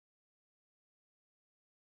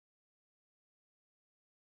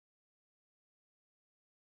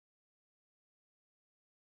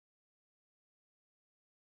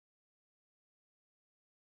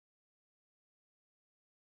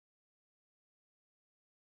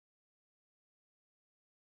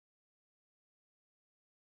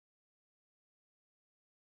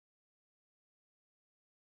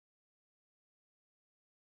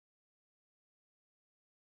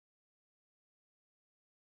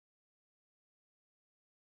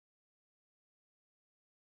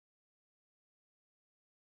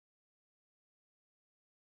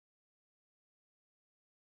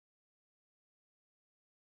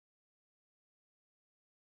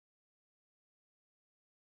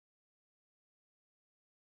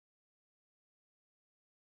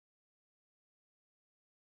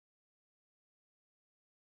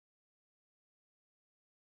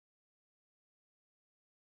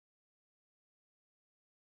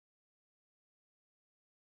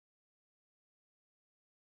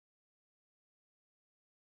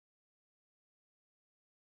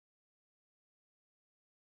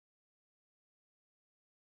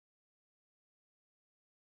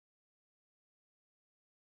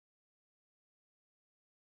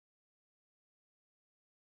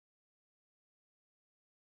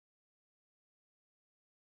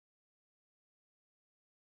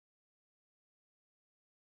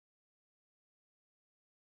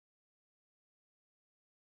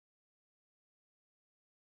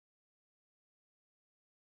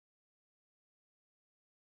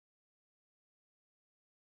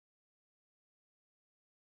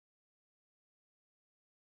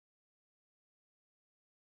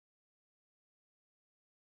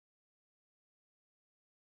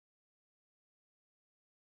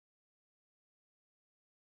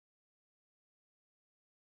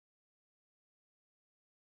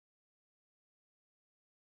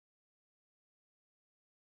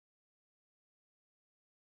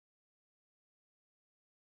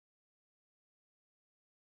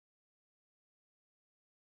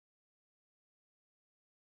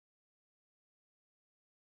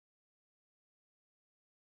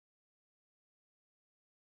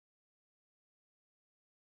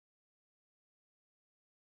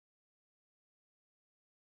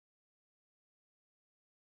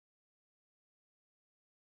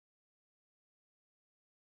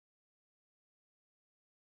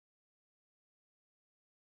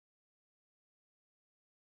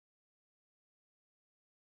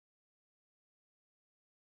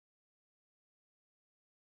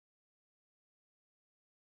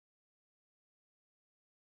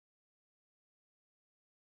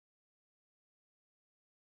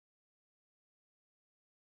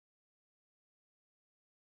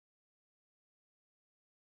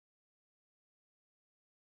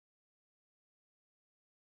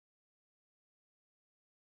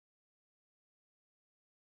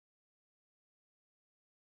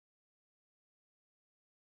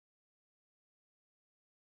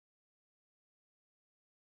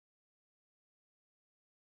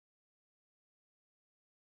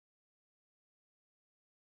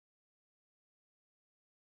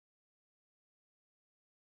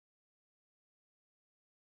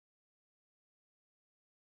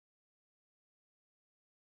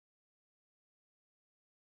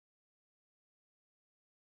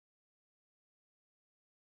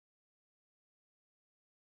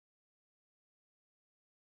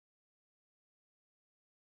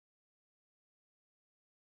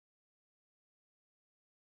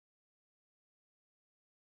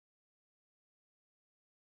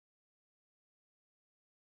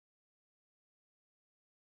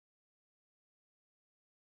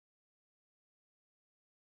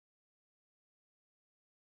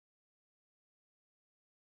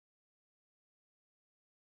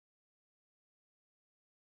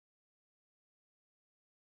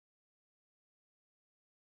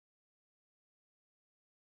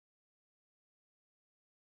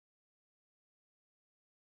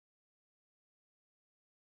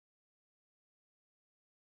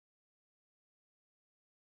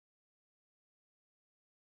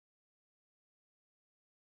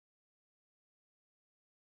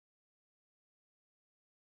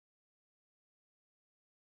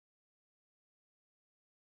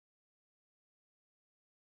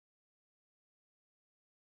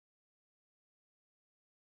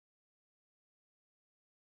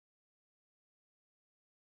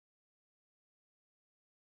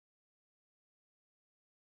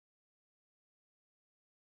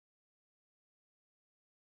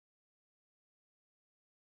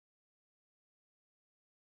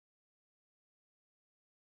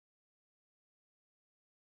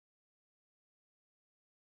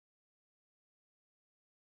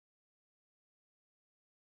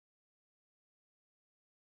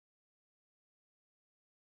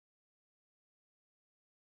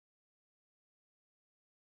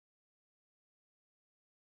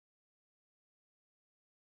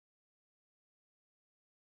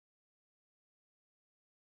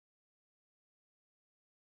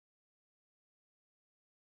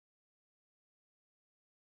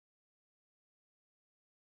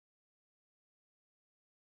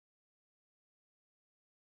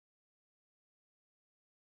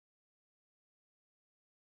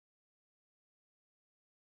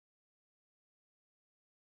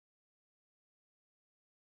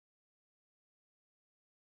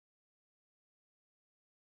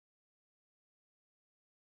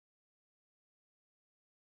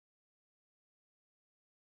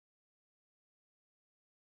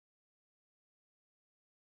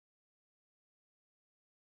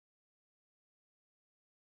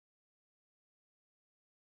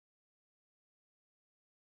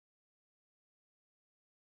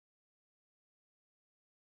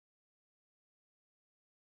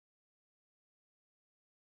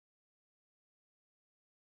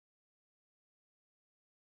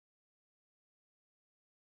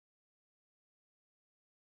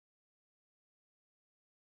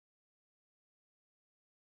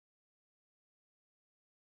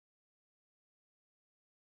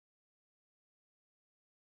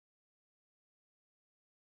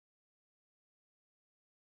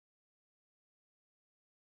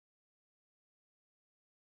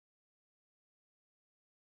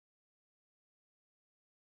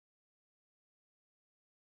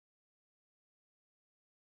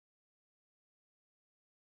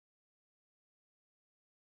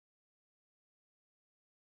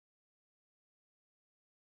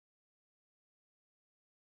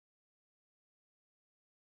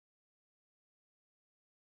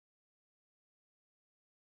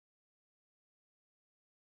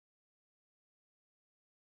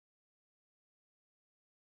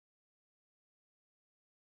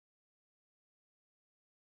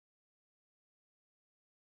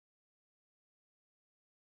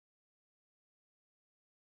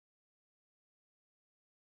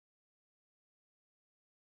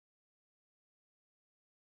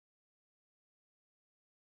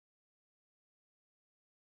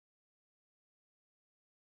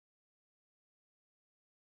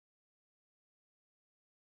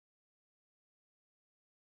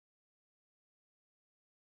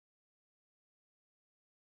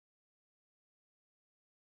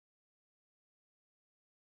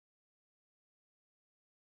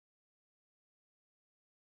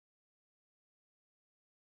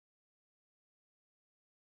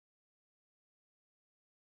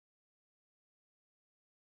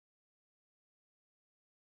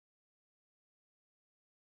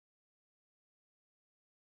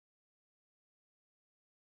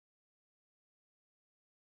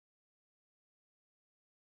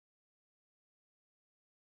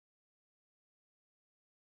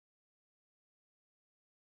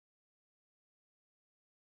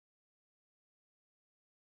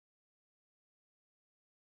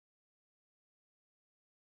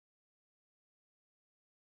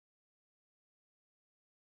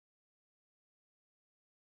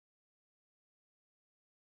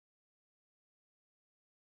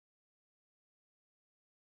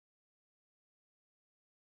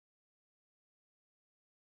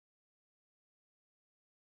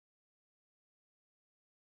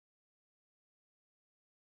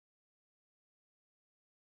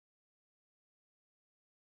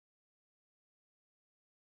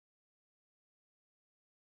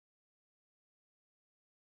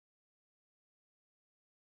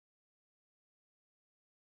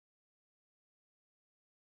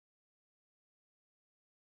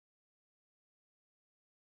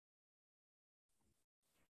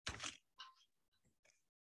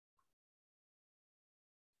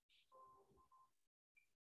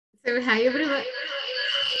So hi everybody.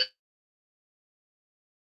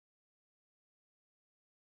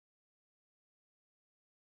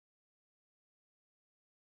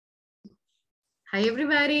 Hi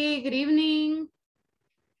everybody, good evening.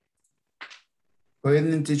 Good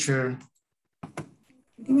evening, teacher. Good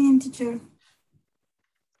evening, teacher.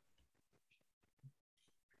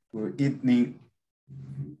 Good evening.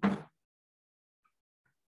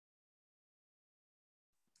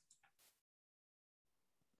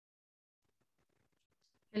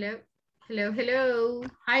 Hello, hello, hello.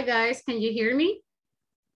 Hi guys, can you hear me?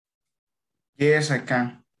 Yes, I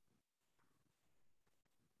can.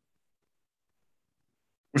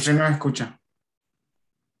 Usted no escucha.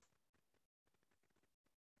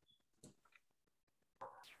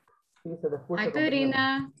 Hi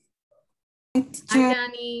Karina. Hi, Hi teacher.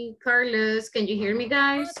 Danny, Carlos, can you hear me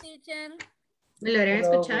guys? ¿Me logran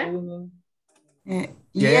escuchar? Yeah,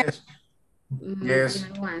 Yes. Yes.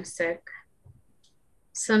 Give me one sec.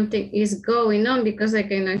 Something is going on because I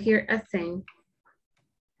cannot hear a thing.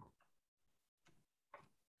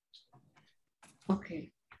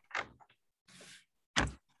 Okay.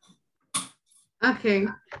 Okay.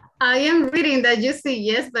 I am reading that you say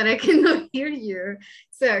yes, but I cannot hear you.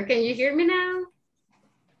 So can you hear me now?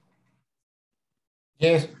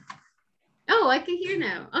 Yes. Oh, I can hear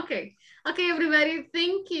now. Okay. Okay, everybody,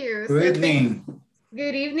 thank you. Good evening.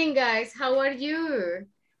 Good evening, guys. How are you?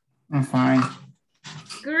 I'm fine.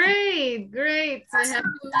 Great, great. So happy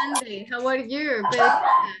Monday. How are you? Pedrita,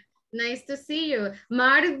 nice to see you.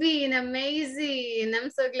 Marvin, amazing. I'm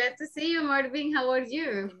so glad to see you, Marvin. How are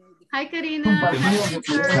you? Hi, Karina.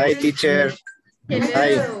 Hi, teacher.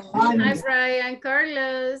 Hello. Hi, Brian,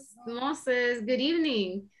 Carlos, Moses. Good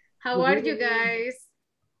evening. How are you guys?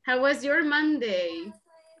 How was your Monday?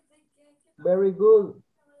 Very good.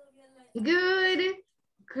 Good.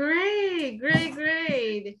 Great, great,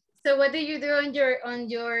 great. So what did you do on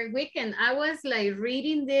your weekend? I was like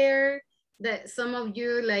reading there that some of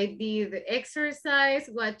you like did exercise,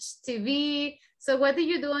 watch TV. So what did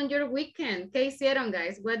you do on your weekend? ¿Qué hicieron,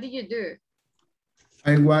 guys? What did you do?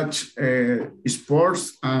 I watch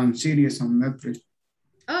sports and series on Netflix.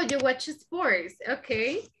 Oh, you watch sports.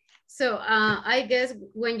 Okay. So I guess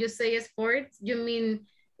when you say sports, you mean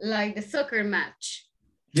like the soccer match.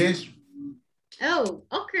 Yes. Oh,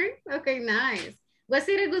 okay. Okay, nice. Was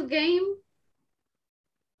it a good game?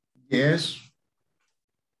 Yes.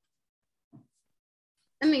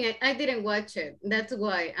 I mean, I didn't watch it. That's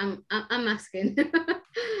why I'm asking.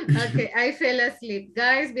 Okay, I fell asleep.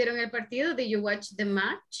 Guys, ¿vieron el partido? Did you watch the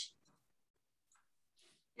match?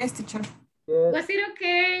 yes, teacher. Yes. Was it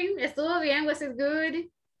okay? ¿Estuvo bien? Was it good?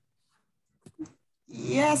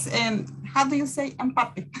 Yes, and how do you say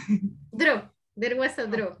empate? Draw. There was a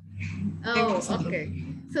draw. Oh, okay.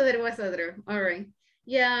 So there was a draw. All right.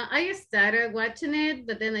 Yeah, I started watching it,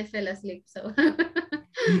 but then I fell asleep. So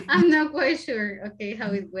I'm not quite sure, okay,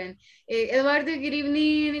 how it went. Eduardo, good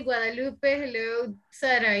evening. Guadalupe, hello.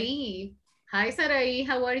 Sarai. Hi, Sarai.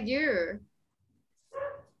 How are you?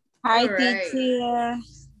 Hi, All right. teacher.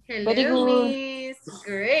 Very Hello, good. Miss.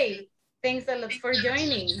 Great. Thanks a lot for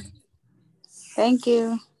joining. Thank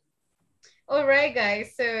you. All right,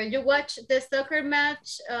 guys. So you watched the soccer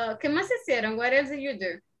match. ¿Qué más hicieron? What else did you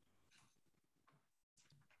do?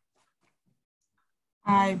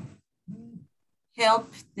 I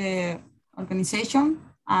help the organization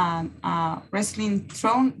and a wrestling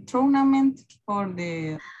tournament for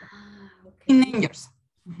the Okay. teenagers.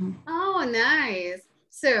 Oh, nice.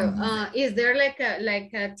 So, is there like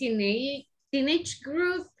a teenage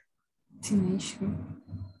group? Teenage group.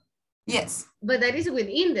 Yes. But that is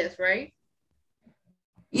within this, right?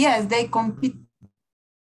 Yes, they compete.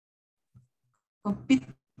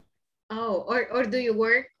 Oh, or do you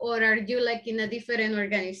work, or are you like in a different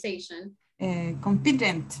organization?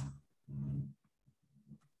 Competent.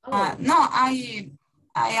 Oh, No, I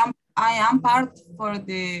am part for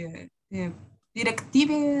the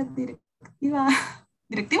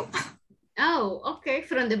directiva. oh, okay,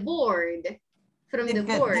 from the board. From the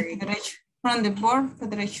board. Federation. From the board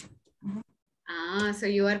federation. Ah, so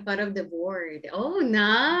you are part of the board. Oh,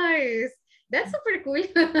 nice. That's super cool.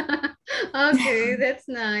 Okay, that's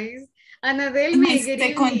nice. Annabelle, My good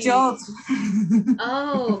second evening. job.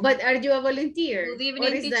 Oh, but are you a volunteer? Good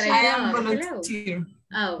evening, or is that a I job? am Hello. volunteer.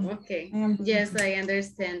 Oh, okay. I am Yes, I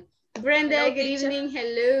understand. Brenda, Hello, good teacher. evening.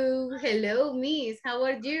 Hello. Hello, Miss. How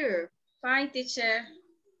are you? Fine, teacher.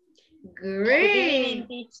 Great.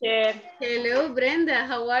 teacher. Hello, Brenda.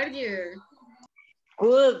 How are you?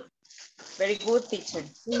 Good. Very good, teacher.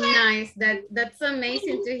 Nice. That's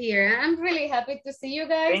amazing to hear. I'm really happy to see you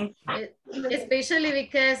guys, especially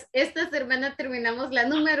because esta semana terminamos la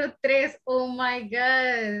número 3. Oh my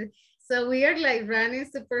God. So we are like running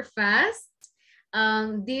super fast.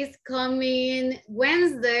 This coming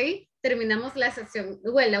Wednesday terminamos la sesión,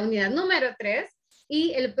 bueno, la unidad número 3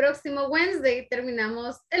 y el próximo Wednesday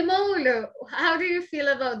terminamos el módulo. How do you feel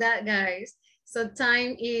about that, guys? So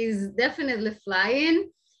time is definitely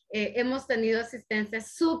flying. Hemos tenido asistencia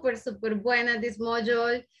súper buena this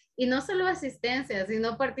module, y no solo asistencia,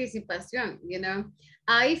 sino participación, you know.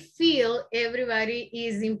 I feel everybody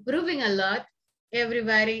is improving a lot.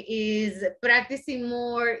 Everybody is practicing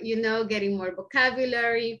more, you know, getting more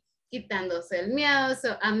vocabulary, quitándose el miedo.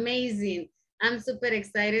 So amazing. I'm super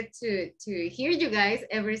excited to hear you guys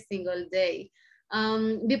every single day.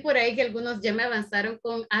 Vi por ahí que algunos ya me avanzaron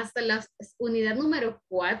con hasta la unidad número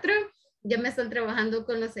 4. Ya me están trabajando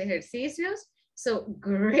con los ejercicios. So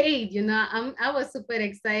great, you know, I was super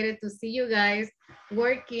excited to see you guys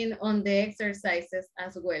working on the exercises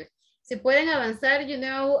as well. Si pueden avanzar, you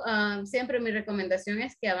know, siempre mi recomendación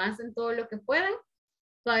es que avancen todo lo que puedan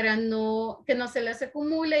para que no se les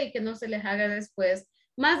acumule y que no se les haga después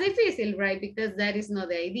más difícil, right? Because that is not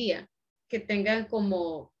the idea. Que tengan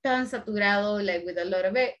como tan saturado, like with a lot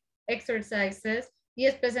of exercises, y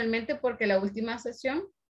especialmente porque la última sesión,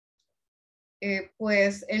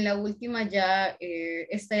 pues en la última ya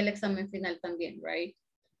está el examen final también, right?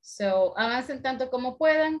 So, avancen tanto como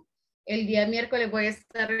puedan. El día miércoles voy a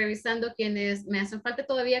estar revisando quienes me hacen falta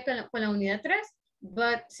todavía con la unidad 3,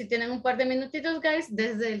 but si tienen un par de minutitos, guys,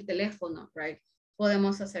 desde el teléfono, right?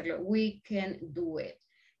 Podemos hacerlo. We can do it.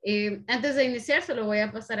 Antes de iniciar, solo voy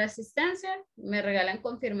a pasar a asistencia. Me regalan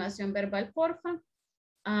confirmación verbal, porfa.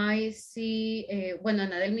 I see, bueno,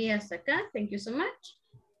 Anadel Mía está acá. Thank you so much.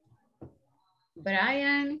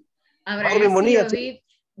 Brian.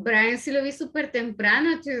 Brian sí lo vi súper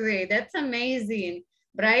temprano today. That's amazing.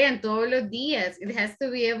 Brian, todos los días. It has to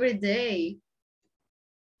be every day.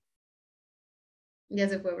 Ya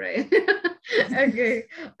se fue Brian. Okay.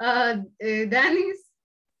 Danis.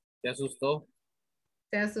 Se asustó.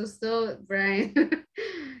 Se asustó, Brian.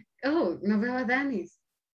 Oh, no veo a Danis.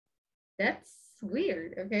 That's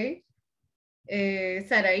weird, okay.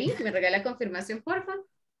 Saraí, me regala confirmación, porfa.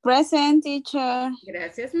 Present, teacher.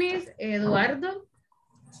 Gracias, Miss. Eduardo.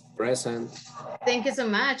 Present. Thank you so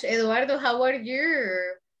much. Eduardo, how are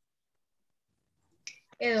you?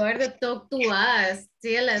 Eduardo, talk to us.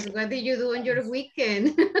 Tell us, what did you do on your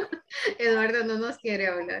weekend? Eduardo no nos quiere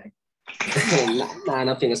hablar. Nah,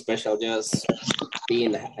 nothing special, just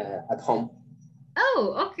being at home.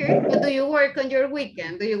 Oh, okay. But do you work on your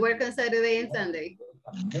weekend? Do you work on Saturday and Sunday?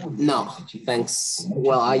 No, thanks.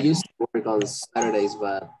 Well, I used to work on Saturdays,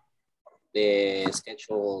 but the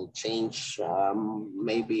schedule changed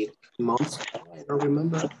maybe months ago. I don't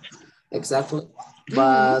remember exactly.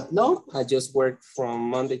 But no, I just work from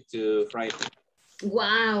Monday to Friday.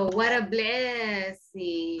 Wow, what a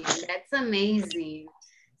blessing. That's amazing.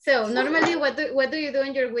 So normally what do you do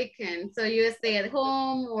on your weekend? So you stay at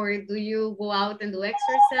home, or do you go out and do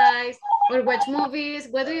exercise or watch movies?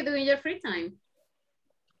 What do you do in your free time?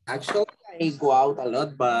 Actually, I go out a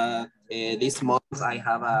lot, but this month I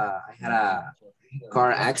had a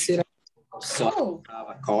car accident, so I have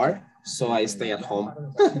a car, so I stay at home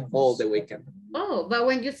all the weekend. Oh, but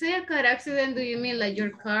when you say a car accident, do you mean like your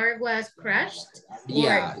car was crashed?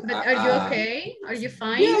 Yeah. But are you okay? Are you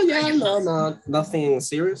fine? Yeah, no, nothing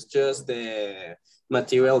serious, just the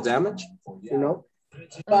material damage, you know.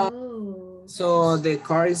 Oh. So the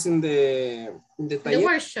car is in the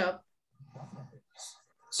workshop.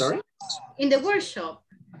 Sorry? In the workshop.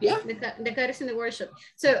 Yeah. The car is in the workshop.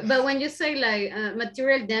 So, but when you say like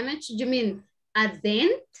material damage, you mean a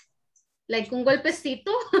dent? Like un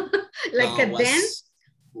golpecito? Like a dent?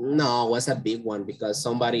 No, it was a big one because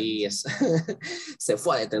somebody se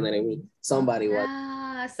fue a detener en mí. Somebody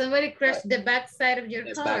crashed the back side of your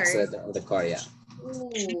car. The back side of the car, yeah.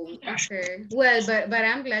 Ooh, okay. Well, but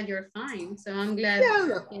I'm glad you're fine. So I'm glad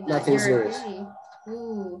nothing serious. Okay.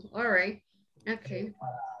 Ooh, all right. Okay.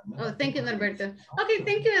 Oh, thank you, Norberto. Okay,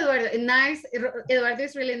 thank you, Eduardo. Nice. Eduardo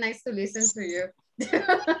is really nice to listen to you.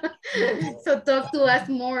 So talk to us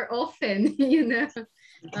more often, you know.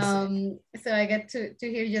 So I get to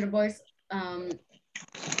hear your voice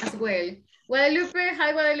as well. Guadalupe,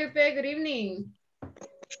 hi Guadalupe, good evening.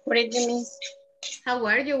 Good evening. How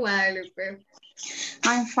are you, Guadalupe?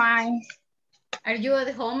 I'm fine. Are you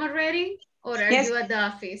at home already, or are you at the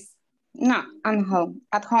office? No, I'm home.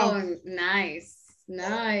 At home. Oh, nice.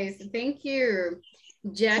 Thank you.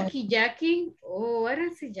 Jackie. Oh, I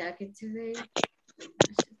don't see Jackie today.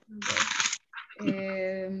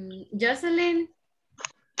 Jocelyn.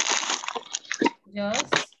 Jos.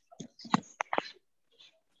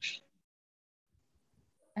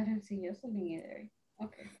 I don't see Jocelyn either.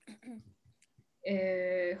 Okay.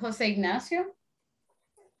 Jose Ignacio.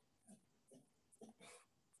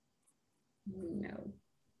 No.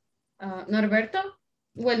 Norberto?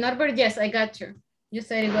 Well, Norbert, yes, I got you. You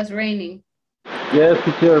said it was raining. Yes,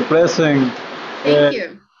 teacher, present. Thank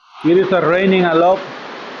you. It is raining a lot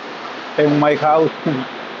in my house.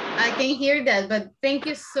 I can hear that, but thank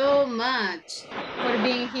you so much for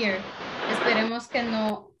being here. Esperemos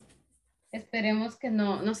que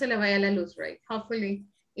no se le vaya la luz, right? Hopefully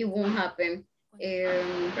it won't happen.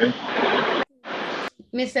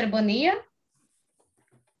 Mr. Bonilla?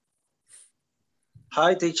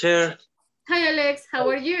 Hi, teacher. Hi, Alex. How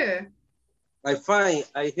are you? I'm fine.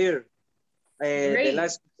 I hear. The Great.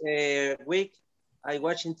 last week, I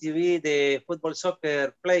watched in TV the football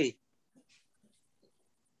soccer play.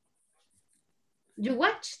 You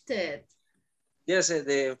watched it? Yes,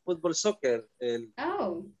 the football soccer.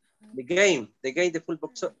 Oh. The game, the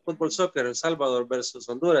football soccer, El Salvador versus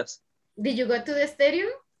Honduras. Did you go to the stadium?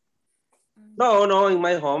 No, in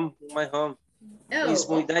my home. Oh, It's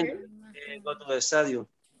muy okay. dangerous to go to the stadium.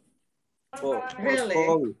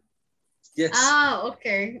 Really? Yes. Ah,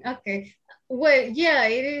 okay. Well, yeah,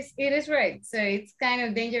 it is right. So it's kind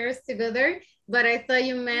of dangerous to go there, but I thought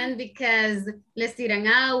you meant because les tiran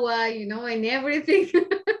agua, you know, and everything.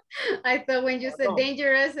 I thought when you said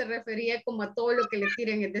dangerous, se refería como a todo lo que le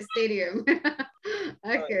tiran at the stadium.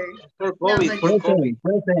 Okay. For No, COVID,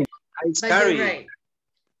 Present. It's but scary. you're right.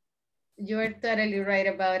 You're totally right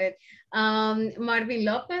about it. Marvin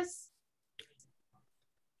Lopez.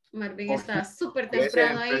 Marvin está súper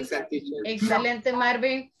temprano ahí. Excelente,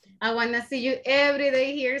 Marvin. I want to see you every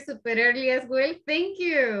day here super early as well. Thank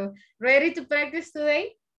you. Ready to practice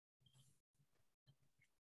today?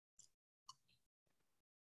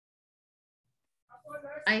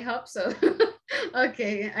 I hope so.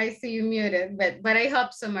 Okay, I see you muted, but I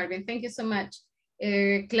hope so, Marvin. Thank you so much.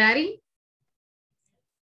 Clary?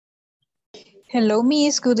 Hello,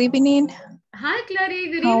 Miss. Good evening. Hi,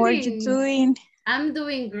 Clary. Good How evening. are you doing? I'm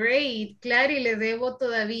doing great. Clary, le debo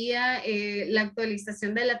todavía la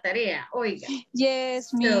actualización de la tarea. Oiga.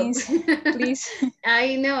 Yes, Miss. Please.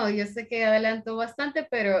 I know, yo sé que adelanto bastante,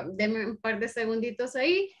 pero denme un par de segunditos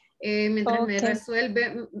ahí mientras me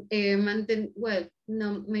resuelve well,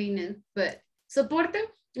 no maintenance, but soporte.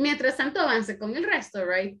 Mientras tanto avance con el resto,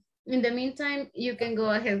 right? In the meantime, you can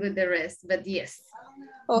go ahead with the rest, but yes.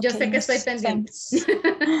 Okay, Yo sé que estoy pendiente. thanks.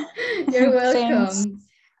 You're welcome.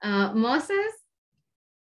 Thanks. Moses?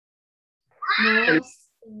 Moses.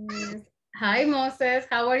 Hi, Moses.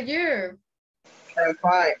 How are you? I'm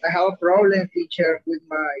fine. I have a problem, teacher, with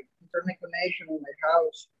my internet connection in my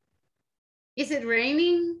house. Is it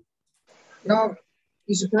raining? No,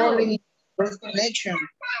 it's a problem with connection.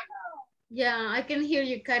 Yeah, I can hear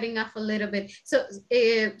you cutting off a little bit. So,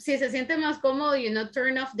 si se siente más cómodo, you know,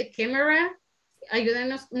 turn off the camera.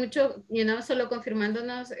 Ayúdenos mucho, you know, solo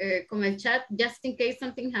confirmándonos con el chat, just in case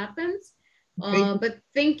something happens. But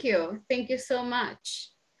thank you so much.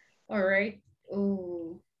 All right.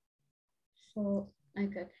 Oh, so I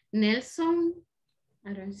got Nelson.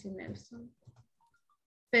 I don't see Nelson.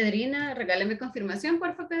 Pedrina, regálame confirmación,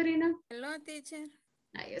 por favor, Pedrina. Hello, teacher.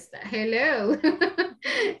 Ahí está. Hello.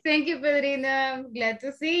 Thank you, Pedrina. Glad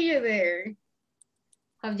to see you there.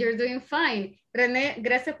 Hope you're doing fine. René,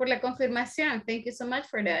 gracias por la confirmación. Thank you so much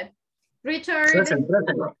for that. Richard. Present.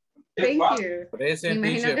 Thank you. Me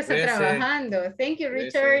imagino que está trabajando. Thank you,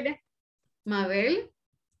 Richard. Mabel.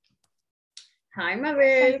 Hi,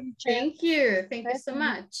 Mabel. Thank you. Thank you so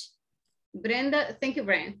much. Brenda, thank you,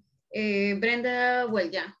 Brenda. Brenda, well,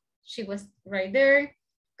 yeah, she was right there.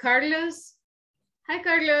 Carlos. Hi,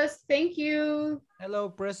 Carlos. Thank you. Hello,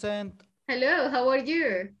 present. Hello, how are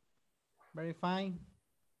you? Very fine.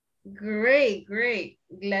 Great.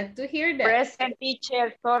 Glad to hear that. Present,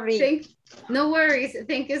 teacher. Sorry. No worries.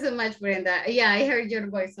 Thank you so much, Brenda. Yeah, I heard your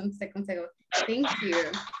voice some seconds ago. Thank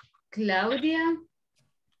you. Claudia.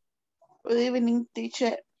 Good evening,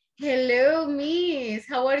 teacher. Hello, Miss.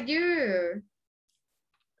 How are you?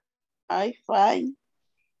 I'm fine.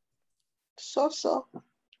 So.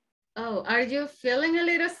 Oh, are you feeling a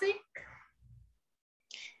little sick?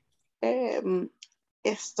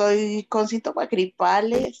 Estoy con síntomas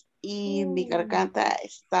gripales y mi garganta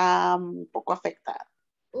está un poco afectada.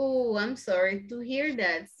 Oh, I'm sorry to hear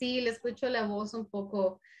that. Sí, le escucho la voz un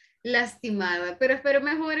poco lastimada, pero espero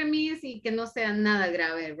mejore, Miss, y que no sea nada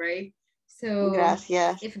grave, right? So,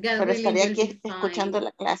 gracias. Pero really estaría aquí escuchando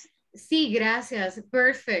la clase. Sí, gracias.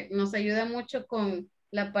 Perfect. Nos ayuda mucho con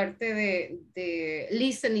la parte de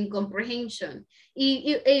listening comprehension.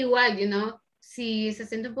 E igual, you know, si se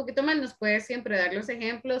siente un poquito mal, nos puede siempre dar los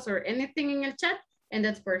ejemplos or anything en el chat, and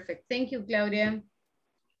that's perfect. Thank you, Claudia.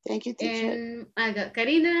 Thank you, teacher. And I got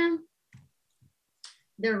Karina,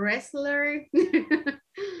 the wrestler.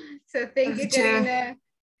 So thank you, Karina.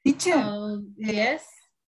 Teacher. Yes.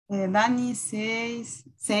 Danny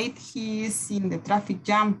said he is in the traffic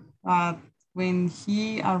jam, but when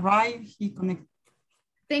he arrived, he connected.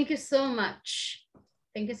 Thank you so much.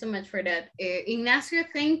 Thank you so much for that. Ignacio,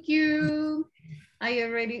 thank you. I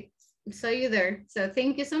already saw you there. So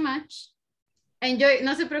thank you so much. Enjoy,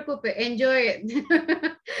 no se preocupe, enjoy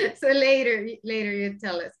it. So later you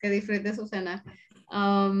tell us. Que disfrute, Susana.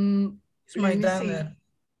 It's my diner.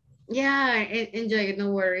 Yeah, enjoy it,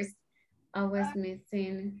 no worries. I was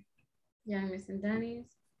missing, yeah, I'm missing Danny,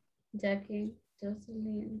 Jackie,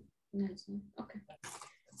 Jocelyn, Nelson. Okay.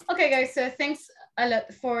 Okay, guys, so thanks a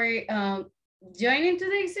lot for joining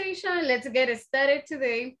today's session. Let's get started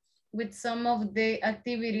today with some of the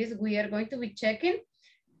activities we are going to be checking,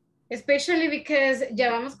 especially because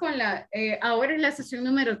ya vamos con la, ahora es la sesión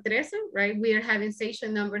número 13, right? We are having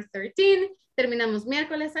session number 13. Terminamos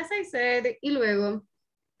miércoles, as I said, y luego,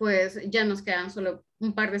 pues ya nos quedan solo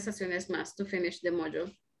un par de sesiones más to finish the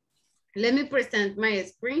module. Let me present my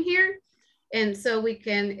screen here, and so we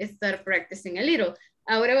can start practicing a little.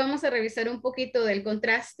 Ahora vamos a revisar un poquito del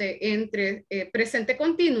contraste entre presente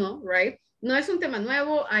continuo, right? No es un tema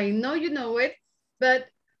nuevo, I know you know it, but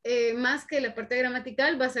más que la parte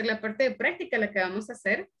gramatical va a ser la parte de práctica la que vamos a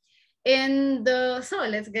hacer. And so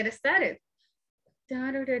let's get started.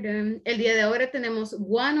 El día de ahora tenemos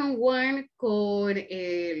one-on-one con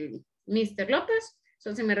el Mr. López.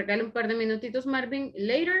 So, si me regala un par de minutitos, Marvin,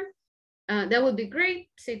 later, that would be great.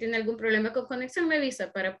 Si tiene algún problema con conexión, me avisa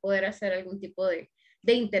para poder hacer algún tipo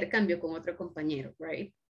de intercambio con otro compañero,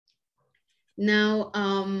 right? Now,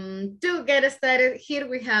 to get started, here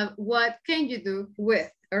we have what can you do with,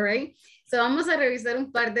 all right? So, vamos a revisar un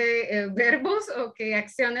par de verbos, okay,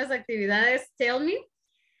 acciones, actividades, tell me.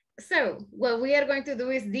 So, what we are going to do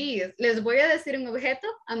is this. Les voy a decir un objeto.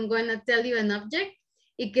 I'm going to tell you an object.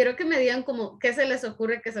 Y quiero que me digan como, ¿qué se les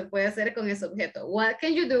ocurre que se puede hacer con ese objeto? What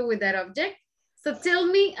can you do with that object? So, tell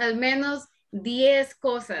me al menos 10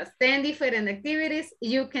 cosas, 10 different activities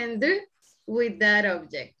you can do with that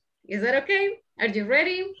object. Is that okay? Are you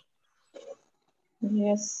ready?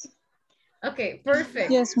 Yes. Okay,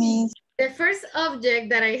 perfect. Yes, Miss. The first object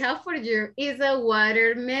that I have for you is a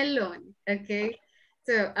watermelon, okay?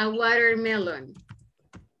 So, a watermelon.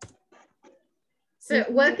 So,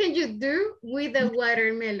 what can you do with a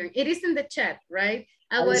watermelon? It is in the chat, right?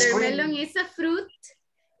 A watermelon is a fruit.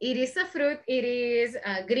 It is a fruit. It is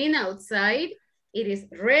green outside. It is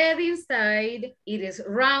red inside. It is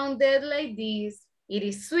rounded like this. It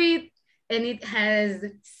is sweet. And it has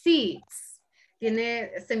seeds. Tiene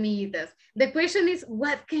semillitas. The question is,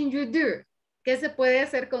 what can you do? ¿Qué se puede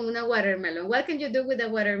hacer con una watermelon? What can you do with a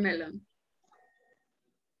watermelon?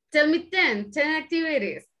 Tell me 10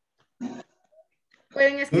 activities.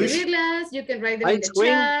 Pueden escribirlas. You can write them in the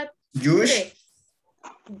chat. Juice.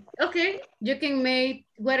 Okay. You can make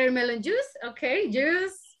watermelon juice. Okay.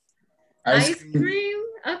 Juice. Ice cream.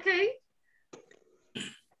 Okay.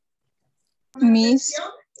 Miss.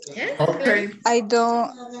 Yes. Okay. I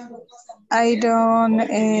don't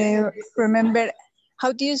remember.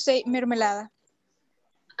 How do you say mermelada?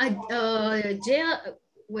 Yeah.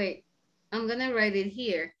 Wait. I'm gonna write it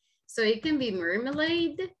here. So it can be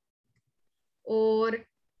marmalade, or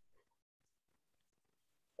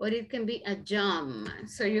it can be a jam.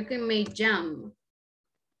 So you can make jam.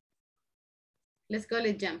 Let's call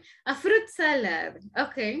it jam. A fruit salad.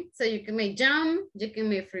 Okay, so you can make jam, you can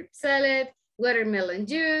make fruit salad, watermelon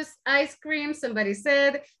juice, ice cream. Somebody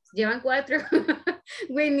said, llevan 4.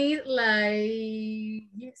 We need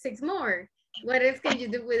like 6 more. What else can you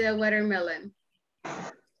do with a watermelon?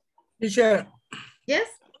 Teacher. Yes?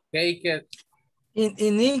 Cake.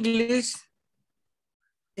 In English,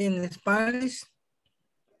 in Spanish,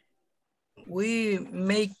 we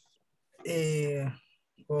make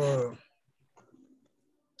or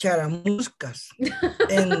charamuscas,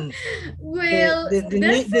 and well, the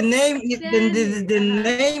name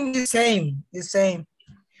is same.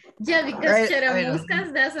 Yeah, because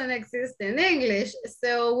charamuscas doesn't exist in English,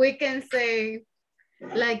 so we can say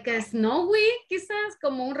like a snowy, quizás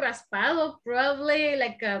como un raspado, probably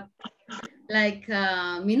like a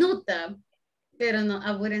minuta, pero no,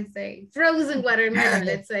 I wouldn't say frozen watermelon.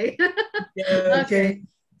 Let's say. Yeah, okay.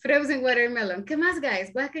 Frozen watermelon. ¿Qué más, guys?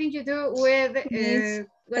 What can you do with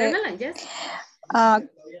watermelon? Yes.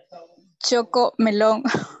 Choco melón.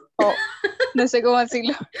 Oh. No sé cómo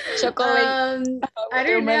decirlo. Chocolate. I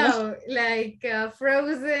don't Watermelon. know, like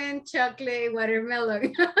frozen chocolate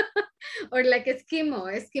watermelon. Or like Eskimo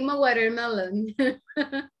watermelon.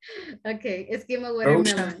 Okay, Eskimo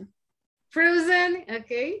watermelon. Frozen,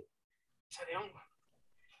 okay.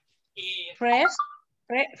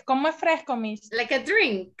 ¿Cómo es fresco, Miss? Like a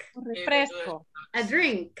drink. Refresco. A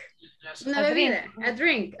drink. Una A drink. bebida. A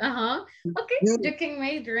drink. Okay, you can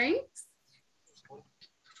make drinks.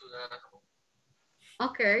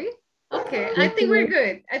 Okay. Okay, I think we're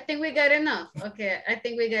good. I think we got enough. Okay, I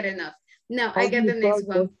think we got enough. Now I got the next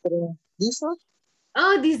one. Dessert?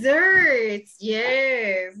 Oh, desserts.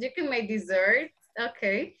 Yes, you can make desserts.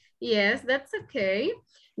 Okay. Yes, that's okay.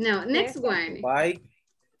 Now, next one. Buy.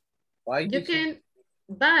 You can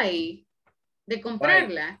buy. De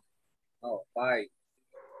comprarla. No, buy.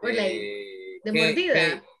 Or like, de mordida.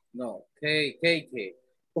 Cake. No, cake.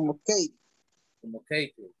 Como cake. Como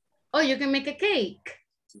cake. Oh, you can make a cake.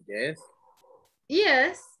 Yes.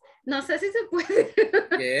 Yes. No sé si se puede.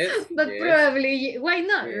 Yes. But yes. probably, why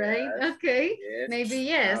not, Yes, right? Okay. yes. Maybe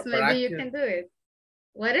yes, maybe you can do it.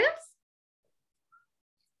 What else?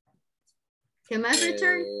 ¿Qué más,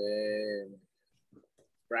 Richard?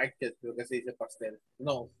 Bracket, creo que se dice pastel.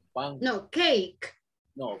 No, pan. No, cake.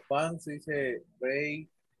 No, pan se dice bread.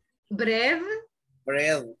 Bread?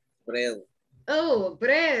 Bread. Oh,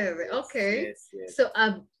 bread. Okay. Yes, yes. So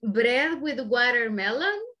a bread with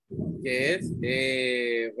watermelon? Yes,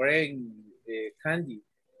 bread candy.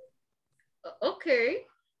 Okay.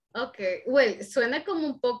 Okay. Well, suena como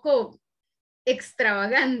un poco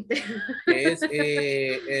extravagante. Es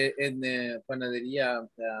en panadería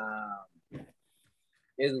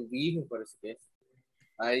Eduvige, parece que es.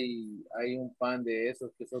 Hay un pan de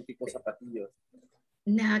esos que son tipo zapatillos.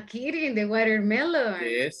 Not kidding, the watermelon.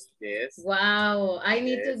 Yes. Wow, I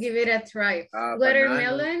need to give it a try.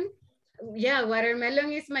 Watermelon, yeah,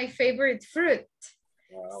 watermelon is my favorite fruit.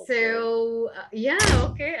 Wow, So, yeah,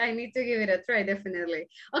 okay, I need to give it a try, definitely.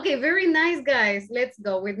 Okay, very nice, guys. Let's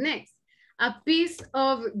go with next. A piece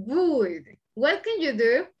of wood. What can you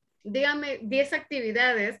do? Dígame 10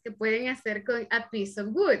 actividades que pueden hacer con a piece of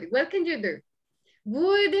wood. What can you do?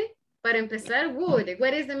 Wood, para empezar, wood.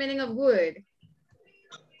 What is the meaning of wood?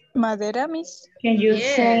 Madera, Miss. Can you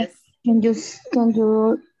say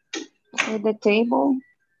the table?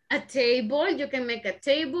 A table, you can make a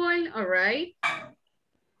table, all right.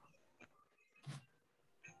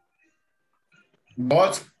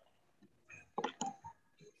 Boat.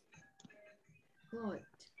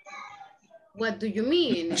 What do you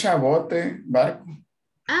mean? Chabote, barco.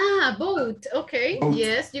 Ah, boat, okay. Boat.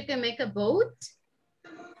 Yes, you can make a boat.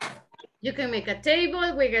 You can make a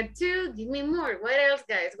table, we got 2. Give me more. What else,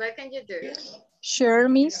 guys? What can you do? Sure,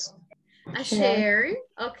 Miss. A chair,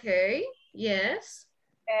 okay. Yes.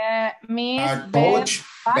 Miss A couch,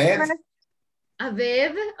 bed. A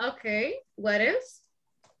bed, okay. What else?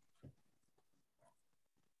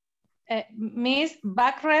 Miss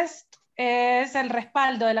backrest es el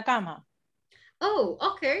respaldo de la cama. Oh,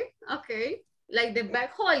 okay, okay. Like the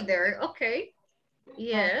back holder, okay.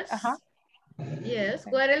 Yes. Yes.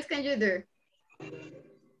 What else can you do?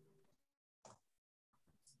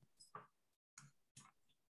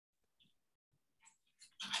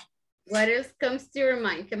 What else comes to your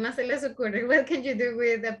mind? ¿Qué más se les ocurre? What can you do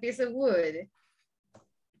with a piece of wood?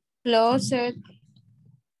 Closet.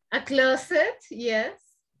 A closet, yes.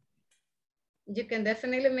 You can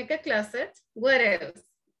definitely make a closet. What else?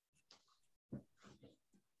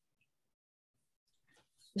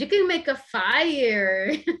 You can make a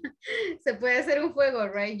fire. Se puede hacer un fuego,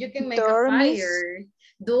 right? You can make Door, a fire. Miss.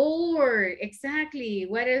 Door, exactly.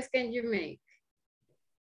 What else can you make?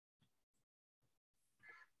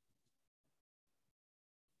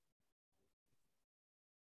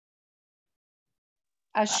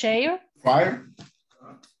 A chair. Fire.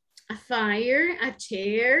 A fire, a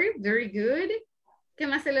chair, very good. ¿Qué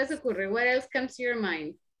más se les ocurre? What else comes to your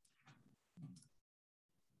mind?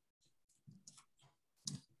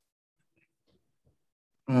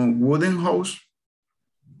 Wooden house.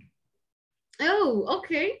 Oh,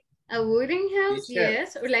 okay. A wooden house, Teacher.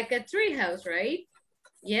 yes. Or like a tree house, right?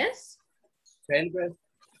 Yes. Velvet.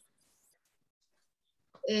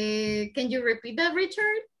 Can you repeat that,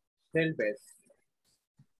 Richard? Velvet.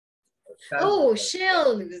 Oh,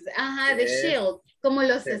 shelves. Ajá, the Yes. shelf. Como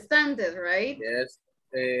los Yes. estantes, right? Yes.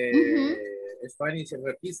 Spanish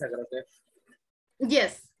repisa, creo que.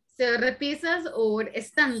 Yes. So repisas or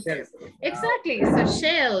estantes. Shelf. Exactly. So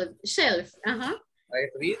shelf. Uh-huh. I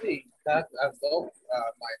read that as though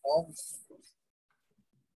my home.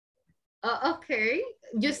 Okay.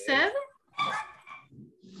 You said?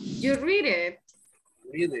 You read it.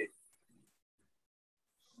 Read it.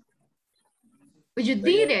 But you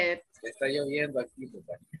did it. Está lloviendo aquí,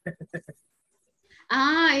 papá.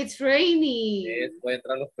 Ah, it's raining. Pueden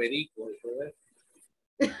entrar los pericos y todo eso.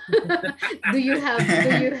 do you have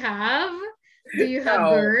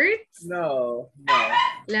No, birds? No.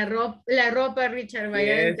 La ropa, Richard,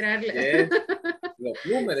 vaya a entrar. Yes. Los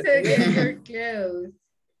plumers. So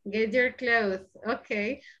get your clothes.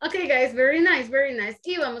 Okay, guys, very nice.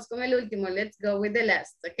 Y vamos con el último. Let's go with the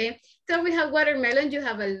last, okay? So we have watermelon. You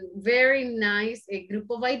have a very nice group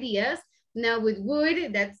of ideas. Now with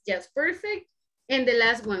wood, that's just perfect. And the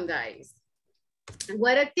last one, guys.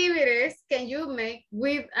 What activities can you make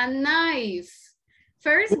with a knife?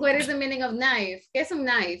 First, what is the meaning of knife? ¿Qué es un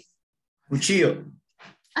knife? Cuchillo.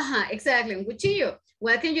 Exactly, un cuchillo.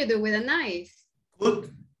 What can you do with a knife?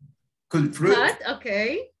 Cut fruit. Cut,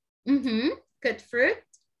 okay. Cut fruit.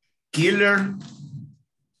 Killer.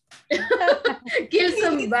 Kill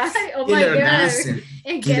somebody. Oh Killer my God. gangster.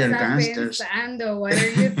 ¿En qué Killer estás gangsters. pensando? What are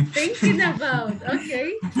you thinking about?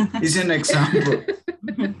 Okay. It's an example.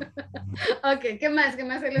 Okay, ¿qué más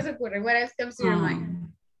se les ocurre? What else comes to your mind?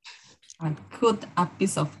 Cut a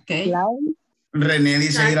piece of cake. René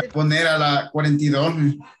dice ir a poner a la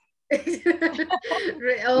 42.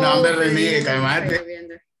 No, hombre, René,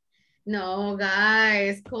 calmate. No,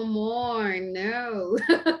 guys, come on, no.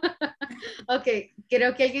 Okay,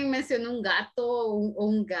 creo que alguien mencionó un gato o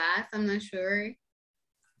un gas, I'm not sure.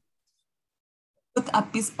 Cut a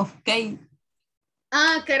piece of cake.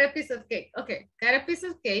 Cut a piece of cake. Okay, cut a piece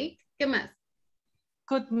of cake. ¿Qué más?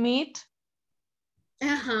 Cut meat.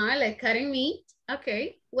 Like cutting meat.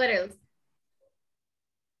 Okay, what else?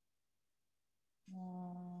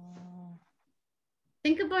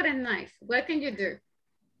 Think about a knife. What can you do?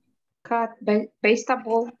 Cut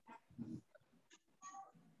vegetable.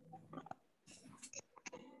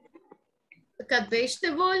 Cut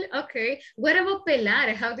vegetable. Okay. What about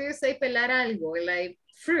pelar? How do you say pelar algo? Like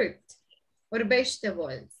fruit or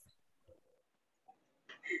vegetables?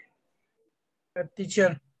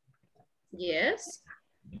 Teacher. Yes.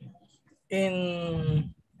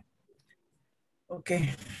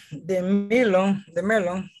 Okay, the melon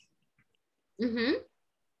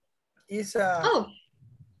is a,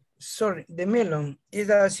 the melon is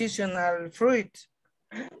a seasonal fruit,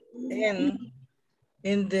 and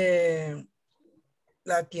in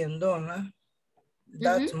la tiendona,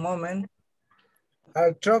 that moment,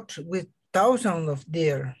 are trucks with thousands of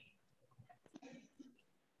deer.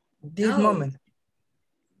 This moment.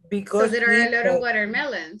 Because so there are a lot of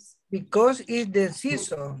watermelons. Because it's the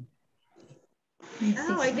season.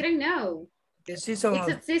 Oh, I didn't know. The season. It's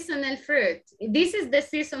a seasonal fruit. This is the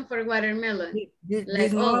season for watermelon.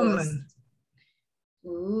 This moment.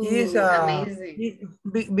 Ooh, amazing.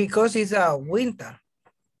 Because it's a winter.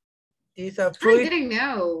 It's a fruit. I didn't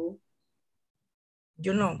know.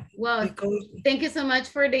 You know. Well, thank you so much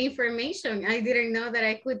for the information. I didn't know that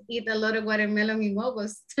I could eat a lot of watermelon in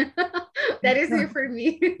August. That is new for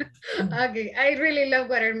me. Okay, I really love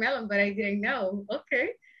watermelon, but I didn't know.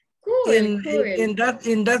 Okay, cool. In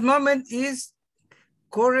that moment is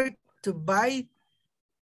correct to buy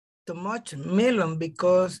too much melon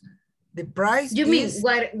because the price you mean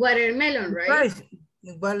watermelon, right? Price,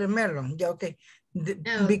 watermelon, yeah, okay.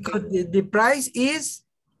 Because the price is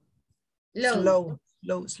slow,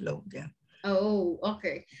 yeah. Oh,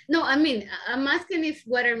 okay. No, I mean, I'm asking if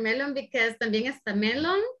watermelon because también está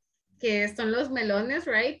melon, que son los melones,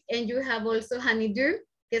 right? And you have also honeydew,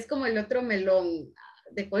 que es como el otro melón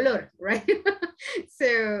de color, right?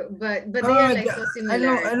 So, but they are like so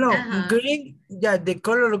similar. I know. Green, yeah, the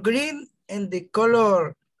color green and the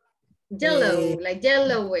color yellow, like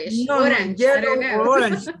yellowish, no, orange. Yellow, I don't know.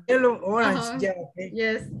 orange, yeah. Okay.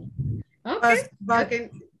 Yes. Okay.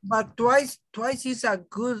 But twice is a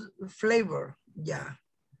good flavor, yeah.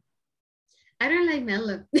 I don't like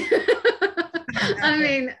melon. I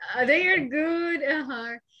mean, they are good,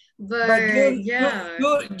 but yeah.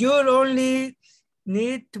 You only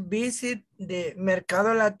need to visit the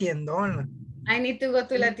Mercado La Tiendona. I need to go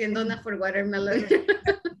to La Tiendona for watermelon.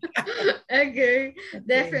 Okay,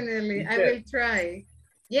 definitely. I will try.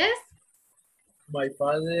 Yes? My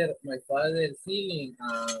father selling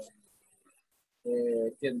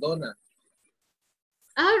tiendona.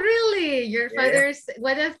 Oh, really? Your father's,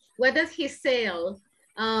 what does he sell?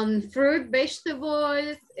 Fruit,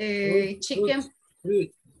 vegetables, chicken.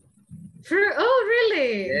 Fruit. Oh,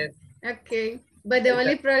 really? Yes. Okay. But the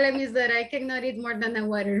only problem is that I cannot eat more than a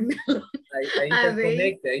watermelon.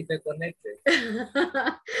 Ahí te conecte.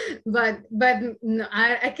 But no,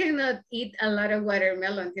 I cannot eat a lot of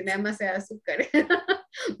watermelon. Tiene demasiado azúcar.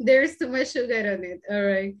 There's too much sugar on it. All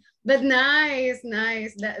right. But nice.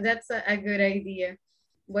 That's a good idea.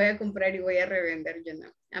 Voy a comprar y voy a revender, you know.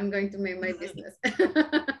 I'm going to make my business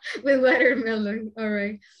with watermelon. All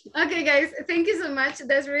right. Okay, guys, thank you so much.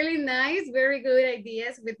 That's really nice. Very good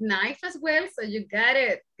ideas with knife as well. So you got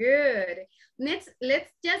it. Good. Let's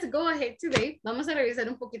just go ahead today. Vamos a revisar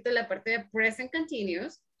un poquito la parte de present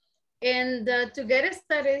continuous. And to get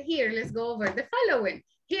started here, let's go over the following.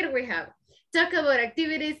 Here we have, talk about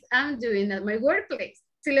activities I'm doing at my workplace.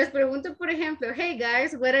 Si les pregunto, por ejemplo, hey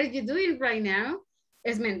guys, what are you doing right now?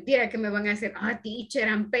 Es mentira que me van a decir, oh, teacher,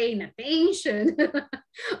 I'm paying attention.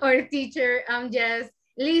 Or teacher, I'm just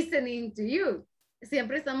listening to you.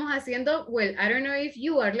 Siempre estamos haciendo, well, I don't know if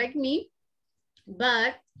you are like me,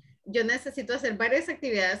 but yo necesito hacer varias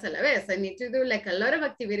actividades a la vez. I need to do like a lot of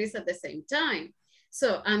activities at the same time.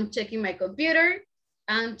 So I'm checking my computer,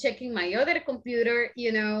 I'm checking my other computer,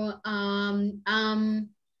 you know,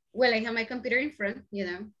 well, I have my computer in front, you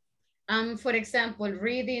know. For example,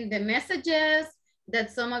 reading the messages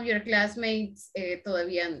that some of your classmates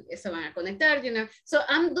todavía se van a conectar, you know. So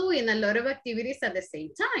I'm doing a lot of activities at the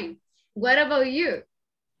same time. What about you?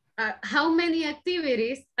 How many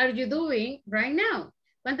activities are you doing right now?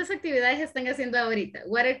 ¿Cuántas actividades están haciendo ahorita?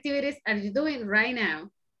 What activities are you doing right now?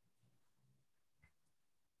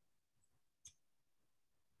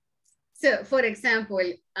 So, for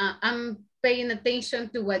example, I'm paying attention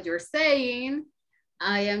to what you're saying.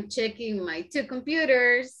 I am checking my two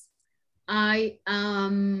computers.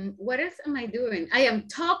 What else am I doing? I am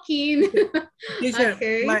talking. Teacher,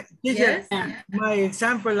 okay. Teacher, yes. My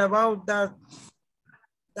example about that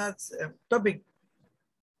topic.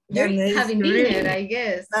 You're having dinner, I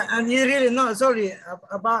guess. And you really no, sorry,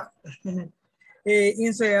 about in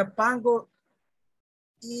Pango,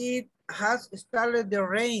 it has started the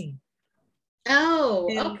rain. Oh,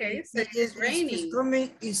 and okay. So it's raining.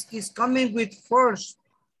 It's coming with force.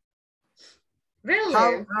 Really?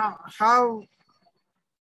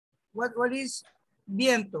 What is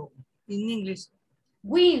viento in English?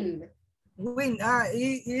 Wind. Wind.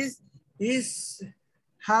 It is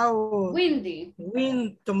how windy.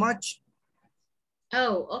 Wind too much.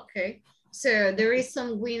 Oh, okay. So there is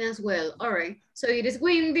some wind as well. All right. So it is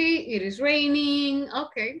windy, it is raining.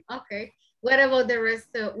 Okay, okay. What about the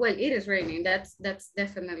rest of, well, it is raining. That's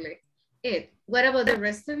definitely it. What about the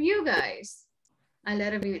rest of you guys? A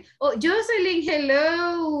lot of rain. Oh, Jocelyn,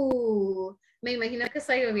 hello. Me imagino que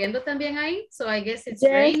está lloviendo también ahí. So I guess it's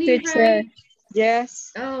raining, teacher. right?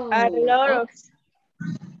 Yes. Oh, a lot of.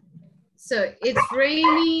 So it's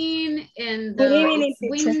raining and Good evening, it's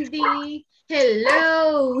windy.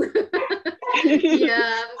 Hello. Yeah,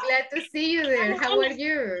 I'm glad to see you there. How are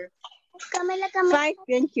you? Fine,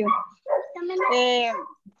 thank you.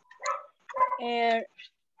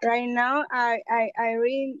 Right now, I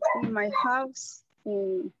read in my house.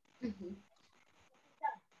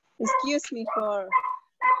 Excuse me for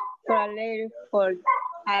a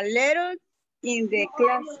letter in the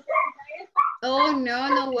class. Oh,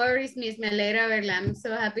 no worries, Miss Melera Verla. I'm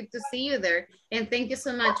so happy to see you there. And thank you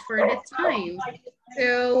so much for the time.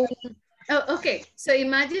 So, okay. So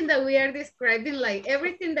imagine that we are describing like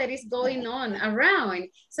everything that is going on around.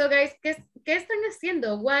 So guys, ¿qué están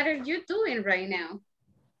haciendo? What are you doing right now?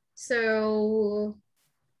 So,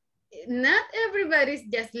 not everybody's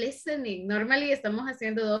just listening. Normally estamos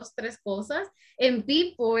haciendo 2, 3 cosas. And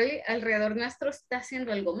people alrededor nuestro está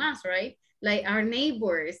haciendo algo más, right? Like our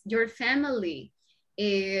neighbors, your family.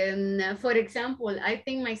 And for example, I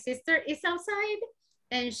think my sister is outside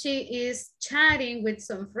and she is chatting with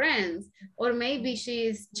some friends, or maybe she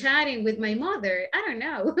is chatting with my mother. I don't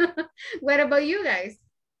know. What about you guys?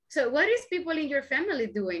 So what is people in your family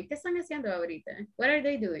doing? ¿Qué están haciendo ahorita? What are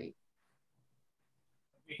they doing?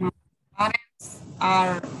 Parents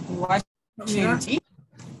are watching.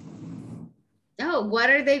 Oh, what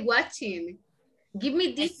are they watching? Give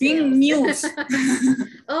me details. I think news.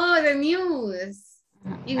 Oh, the news.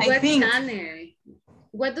 In what channel?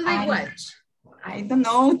 What do they watch? I don't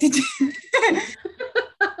know.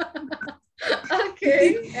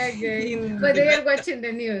 Okay. But they are watching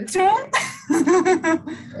the news.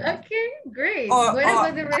 Okay, great. What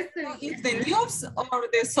about the rest of you? The news or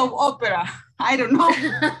the soap opera? I don't know.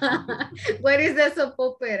 What is the soap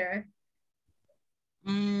opera?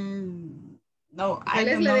 No, I ¿Cuál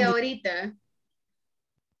es don't la know. de ahorita?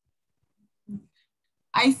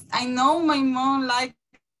 I know my mom likes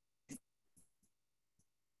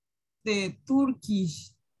the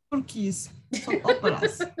Turkish soap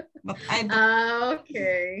operas, but I don't.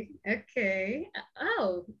 Okay.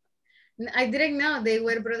 Oh, I didn't know they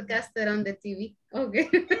were broadcasted on the TV. Okay.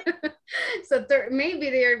 So maybe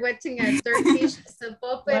they are watching a Turkish soap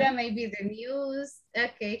opera, maybe the news.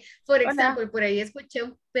 Okay. For example, por ahí escuché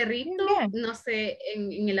un perrito, no sé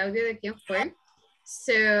en el audio de quién fue.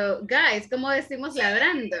 So, guys, ¿cómo decimos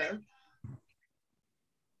labrando?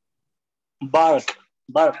 Barks.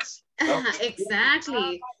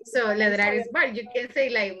 Exactly. So ladrar is bark. You can say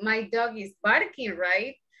like my dog is barking,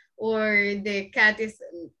 right? Or the cat is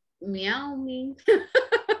meowing.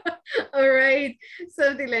 All right,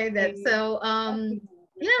 something like that. So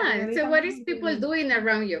yeah. So what is people doing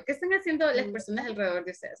around you? ¿Qué están haciendo las personas alrededor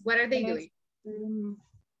de ustedes? What are they doing?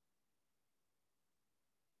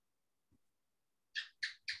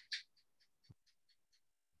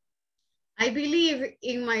 I believe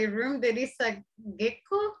in my room there is a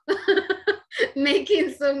gecko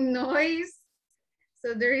making some noise.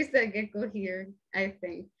 So there is a gecko here, I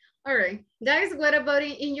think. All right, guys, what about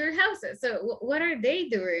in your houses? So what are they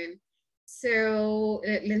doing? So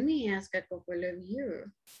let me ask a couple of you.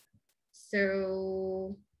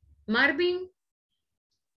 So Marvin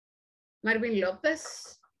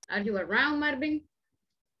Lopez, are you around, Marvin?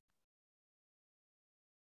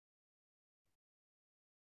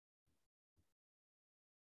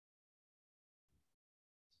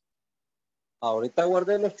 Ahorita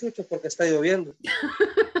guardé los chuchos porque está lloviendo.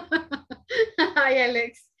 Hi,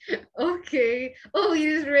 Alex. Okay. Oh, it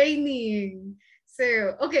is raining.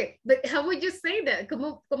 So, okay, but how would you say that?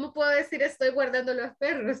 ¿Cómo puedo decir estoy guardando los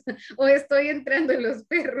perros? O estoy entrando los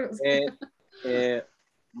perros.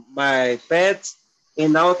 My pets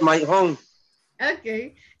in out my home.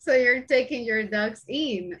 Okay, so you're taking your dogs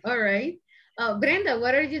in. All right. Brenda,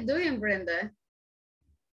 what are you doing, Brenda?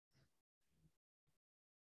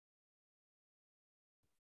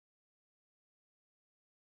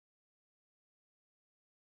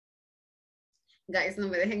 Guys, no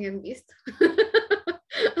me dejen en visto.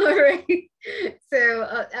 All right. So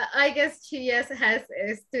I guess she just has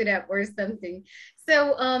stood up or something.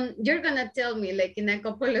 So you're gonna tell me like in a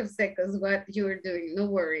couple of seconds what you're doing. No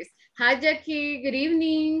worries. Hi, Jackie. Good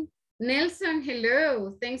evening. Nelson,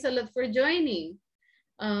 hello. Thanks a lot for joining.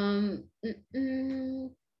 I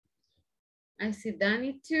see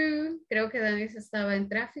Danny too. Creo que Danny estaba en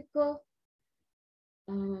tráfico.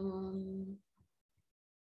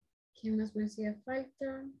 ¿Quién más me hacía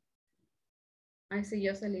falta? I see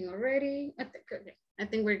Jocelyn already. I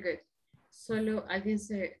think we're good. Solo alguien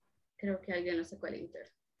creo que alguien lo sacó al inter.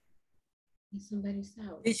 Somebody's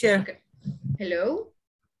out. Teacher. Okay. Hello?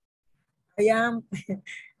 I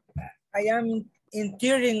am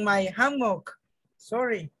entering my hammock.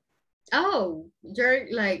 Sorry. Oh, you're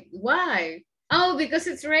like, why? Oh, because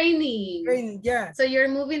it's raining. Raining, yeah. So you're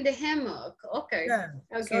moving the hammock. Okay. Yeah.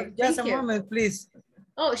 Okay. So just a moment, please.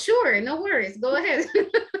 Oh, sure. No worries. Go ahead.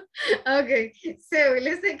 Okay. So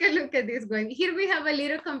let's take a look at this one. Here we have a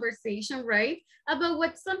little conversation, right? About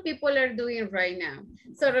what some people are doing right now.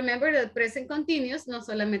 So remember that present continuous no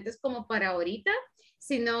solamente es como para ahorita,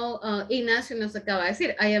 sino Ignacio nos acaba de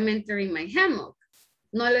decir, I am entering my hammock.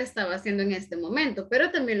 No lo estaba haciendo en este momento,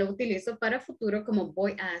 pero también lo utilizo para futuro como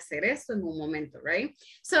voy a hacer esto en un momento, right?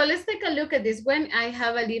 So let's take a look at this one. I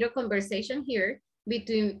have a little conversation here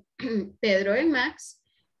between Pedro and Max.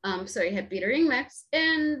 Sorry, I have Peter and Max.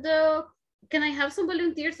 And can I have some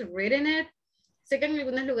volunteers reading it? Sé que en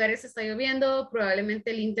algunos lugares está lloviendo, probablemente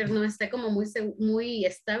el internet no esté como muy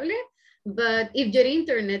estable, but if your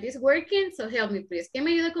internet is working, so help me please. ¿Quién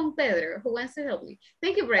me ayuda con Pedro? Who wants to help me?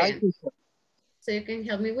 Thank you, Brian. So you can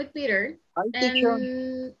help me with Peter.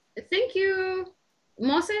 And thank you.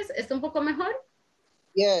 Moses, ¿está un poco mejor?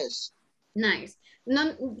 Yes. Nice.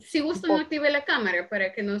 No, si gusta no active la cámara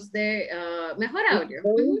para que nos dé mejor audio.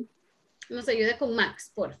 Nos ayude con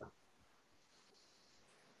Max, porfa.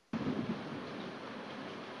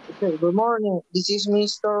 Okay, good morning. This is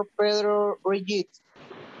Mr. Pedro Rigid.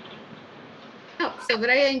 Oh, so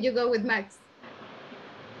Brian, you go with Max.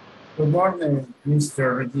 Good morning,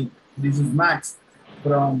 Mr. Rigid. This is Max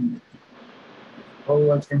from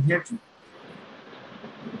I Can Hear You.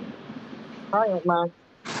 Hi, Max.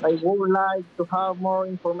 I would like to have more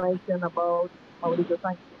information about Mauricio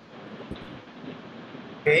Sánchez.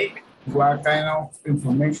 Okay, what kind of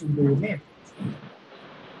information do you need?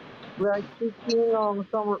 We are seeking on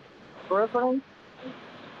some reference.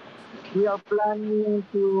 We are planning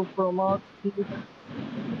to promote him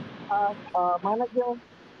as a manager.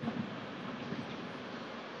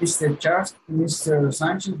 Mr.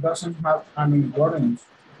 Sanchez doesn't have any governance,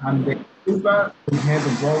 and the Cuba will have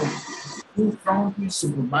a role to from his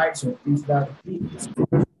supervisor is that he is.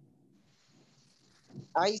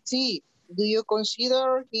 I see. Do you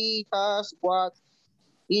consider he has what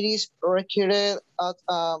it is required at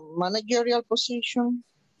a managerial position.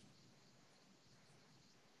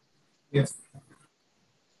 Yes.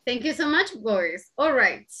 Thank you so much, Boris. All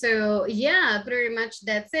right, so yeah, pretty much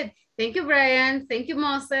that's it. Thank you, Brian. Thank you,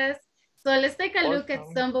 Moses. So let's take a look at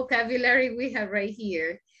some vocabulary we have right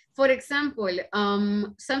here. For example,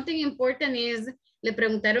 something important is, le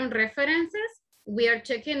preguntaron references. We are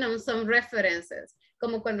checking on some references.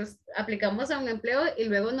 Como cuando aplicamos a un empleo y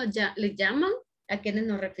luego le llaman a quienes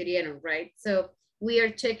nos refirieron, right? So we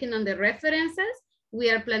are checking on the references. We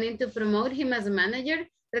are planning to promote him as a manager.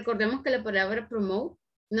 Recordemos que la palabra promote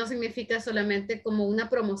no significa solamente como una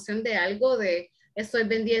promoción de algo, de estoy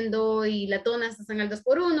vendiendo y latonas están al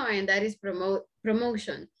 2x1 and that is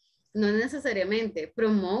promotion. No necesariamente.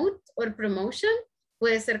 Promote or promotion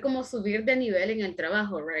puede ser como subir de nivel en el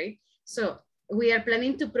trabajo, right? So, we are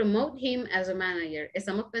planning to promote him as a manager.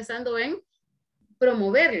 Estamos pensando en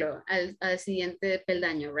promoverlo al siguiente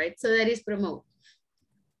peldaño, right? So that is promote.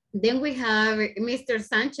 Then we have Mr.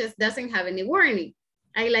 Sanchez doesn't have any warning.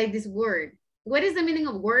 I like this word. What is the meaning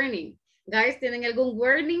of warning? Guys, ¿tienen algún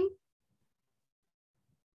warning?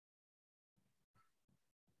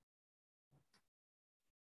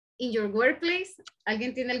 In your workplace,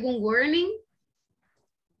 ¿alguien tiene algún warning?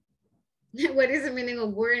 What is the meaning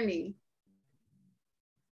of warning?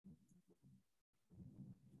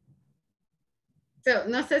 So,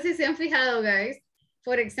 no sé si se han fijado, guys.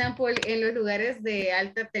 For example, en los lugares de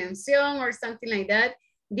alta tensión or something like that,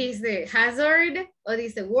 dice hazard o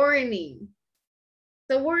dice warning.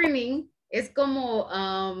 So, warning es como,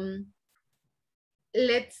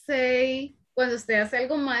 let's say, cuando usted hace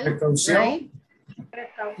algo mal, right?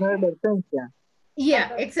 Una advertencia.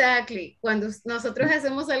 Yeah, exactly. Cuando nosotros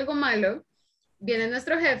hacemos algo malo, viene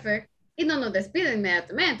nuestro jefe y no nos despiden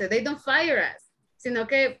inmediatamente. They don't fire us, sino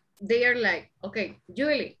que they are like, okay,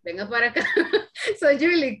 Julie, venga para acá. So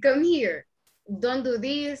Julie, come here. Don't do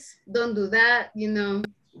this, don't do that, you know.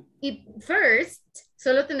 Y first,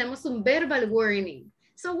 solo tenemos un verbal warning.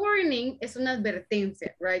 So warning es una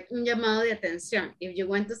advertencia, right? Un llamado de atención, if you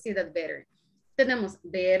want to see that better. Tenemos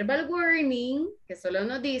verbal warning, que solo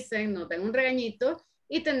nos dicen, nos dan un regañito,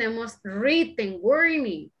 y tenemos written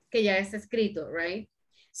warning, que ya está escrito, right?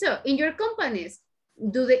 So, in your companies,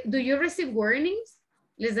 do you receive warnings?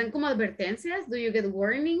 ¿Les dan como advertencias? Do you get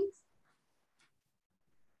warnings?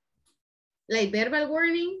 Like verbal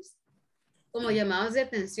warnings, como llamados de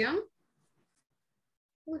atención.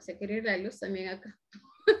 Se quiere ir la luz también acá.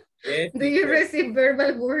 Yes, Do you receive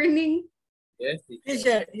verbal warning? Yes,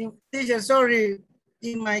 teacher, sorry.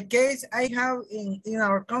 In my case, I have in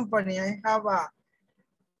our company, I have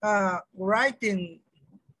a writing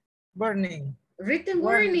warning. Written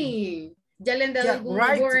warning. Ya le han dado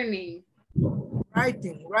algún warning.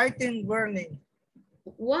 Writing warning.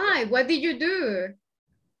 Why? What did you do?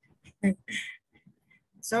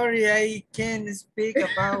 Sorry, I can't speak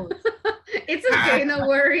about. It's okay, no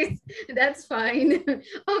worries. That's fine.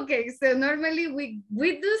 Okay, so normally we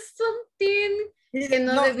do something que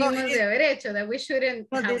no debimos de haber hecho, that we shouldn't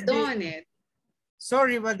have done it.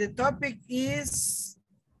 Sorry, but the topic is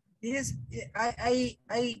I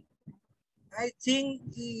think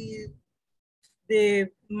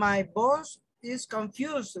my boss is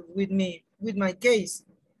confused with me, with my case.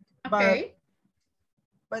 Okay.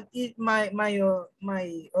 But my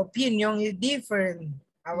opinion is different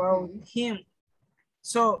about him.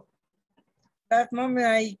 So that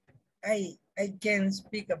moment I can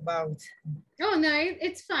speak about. Oh, no,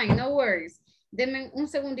 it's fine, no worries. Deme un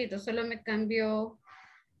segundito, solo me cambio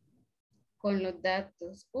con los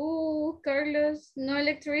datos. Carlos, no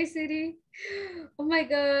electricity. Oh my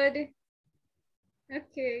God.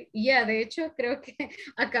 Ok, yeah, de hecho creo que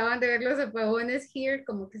acaban de ver los apagones here,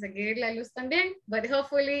 como que se quiere ir la luz también, but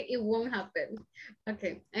hopefully it won't happen.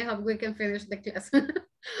 Okay, I hope we can finish the class.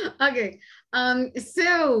 Okay,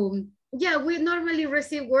 so yeah, we normally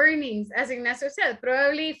receive warnings, as Ignacio said,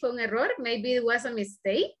 probably fue un error, maybe it was a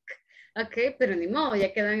mistake. Okay, pero ni modo, ya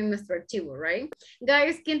quedan en nuestro archivo, right?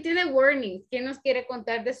 Guys, ¿quién tiene warnings? ¿Quién nos quiere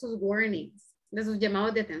contar de sus warnings, de sus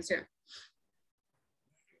llamados de atención?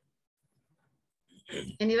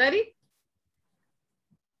 Anybody?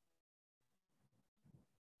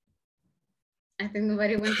 I think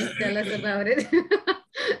nobody wants to tell us about it.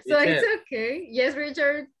 So it's okay. Yes,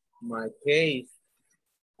 Richard? My case.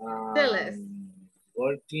 Tell us.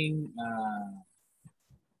 Working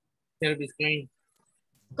service game.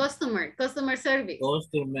 Customer service.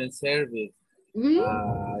 Customer service.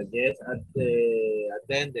 Yes,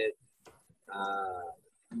 attended.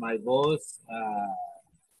 My boss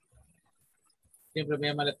siempre me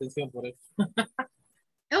llama la atención por eso.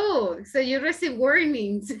 Oh, so you receive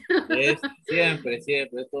warnings. Es siempre,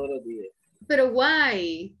 siempre, todos los días. Pero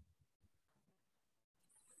why?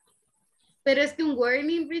 Pero es que un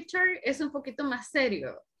warning, Richard, es un poquito más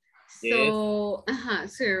serio. So,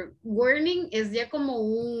 so warning es ya como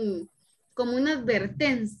una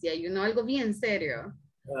advertencia, algo bien serio.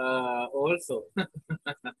 Also.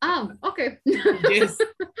 Okay. Yes.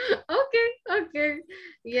 Okay.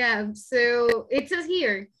 Yeah, so it says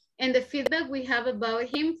here, and the feedback we have about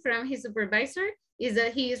him from his supervisor is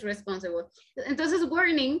that he is responsible. Entonces,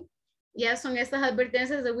 warning, ya son estas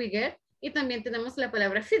advertencias that we get, y también tenemos la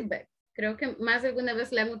palabra feedback. Creo que más de alguna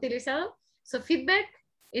vez la han utilizado. So, feedback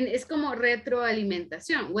es como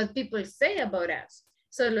retroalimentación, what people say about us.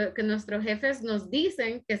 So, lo que nuestros jefes nos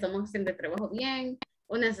dicen que estamos haciendo el trabajo bien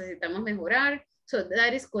o necesitamos mejorar. So,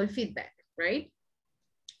 that is called feedback, right?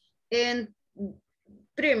 And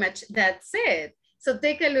pretty much that's it. So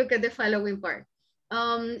take a look at the following part.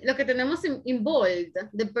 Lo que tenemos in bold,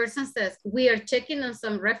 the person says, we are checking on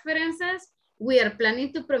some references. We are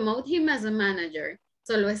planning to promote him as a manager.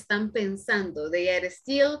 So lo están pensando. They are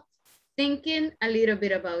still thinking a little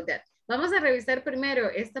bit about that. Vamos a revisar primero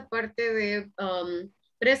esta parte de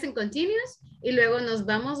present continuous y luego nos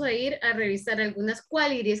vamos a ir a revisar algunas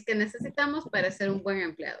qualities que necesitamos para ser un buen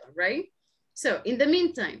empleado, right? So, in the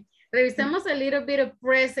meantime, revisamos a little bit of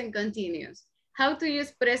present continuous. How to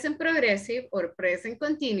use present progressive or present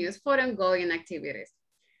continuous for ongoing activities.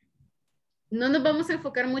 No nos vamos a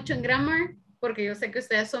enfocar mucho en grammar porque yo sé que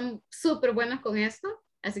ustedes son súper buenos con esto,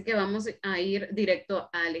 así que vamos a ir directo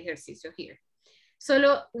al ejercicio here.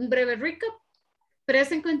 Solo un breve recap.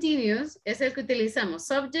 Present continuous es el que utilizamos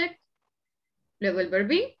subject, luego el verb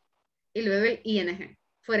be y luego el ing.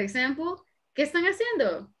 For example, ¿qué están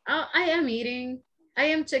haciendo? Oh, I am eating.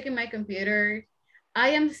 I am checking my computer. I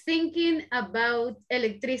am thinking about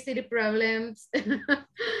electricity problems.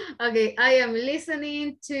 Okay, I am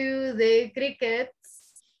listening to the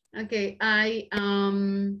crickets. Okay, I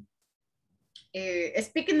am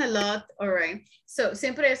speaking a lot. All right. So,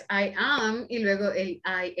 siempre es I am y luego el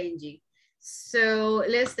ing. So,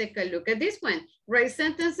 let's take a look at this one. Write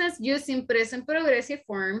sentences using present progressive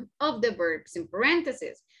form of the verbs in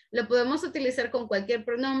parentheses. Lo podemos utilizar con cualquier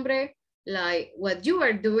pronombre, like what you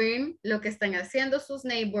are doing, lo que están haciendo sus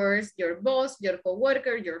neighbors, your boss, your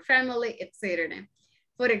coworker, your family, etc.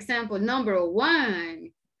 For example, number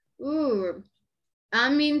 1. Ooh,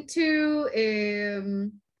 I'm into,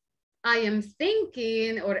 I am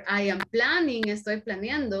thinking, or I am planning, estoy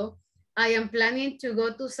planeando. I am planning to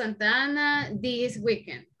go to Santa Ana this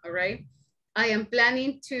weekend, all right? I am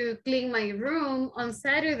planning to clean my room on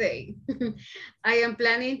Saturday. I am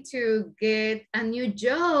planning to get a new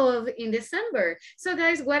job in December. So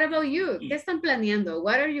guys, what about you? ¿Qué están planeando?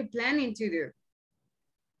 What are you planning to do?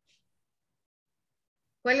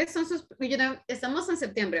 ¿Cuáles son sus, estamos en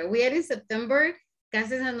septiembre. We are in September,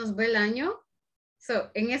 casi se nos va el año.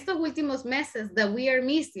 So, en estos últimos meses that we are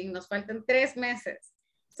missing, nos faltan 3 meses.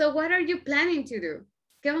 So, what are you planning to do?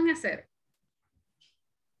 ¿Qué van a hacer?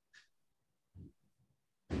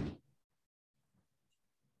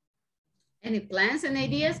 Any plans and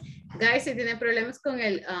ideas? Guys, si tienen problemas con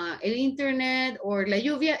el internet o la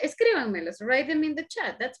lluvia, escríbanmelos. Write them in the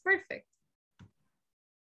chat. That's perfect.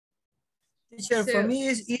 Teacher, for me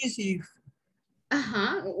it's easy.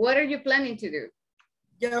 What are you planning to do?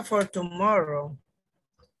 Yeah, for tomorrow.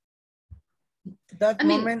 That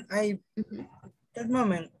moment I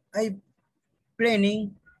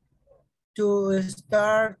planning to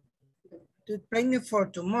start to planning for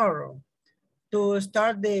tomorrow to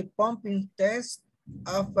start the pumping test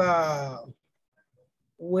of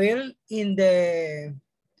well in the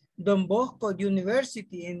Don Bosco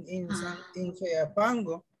University in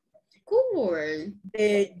Soyapango. Cool.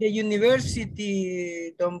 The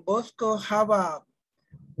university Don Bosco have a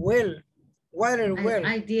water well.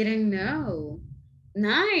 I didn't know.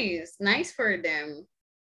 Nice for them.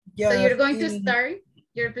 Yeah, so you're going to start,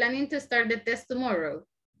 you're planning to start the test tomorrow?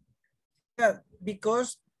 Yeah,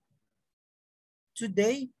 because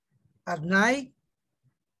today at night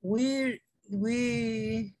we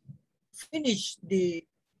finished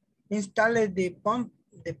installed the pump.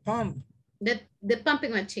 The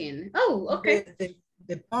pumping machine. Oh, okay.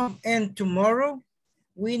 The pump, and tomorrow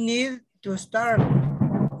we need to start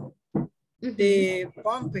the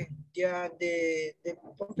pumping. Yeah, the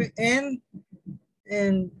pumping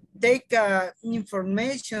and take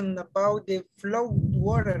information about the flow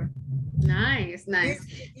water. Nice.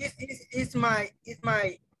 It's my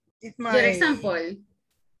your example.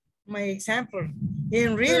 My example.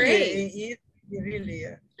 And really, Really,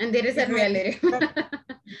 yeah. And there is a reality.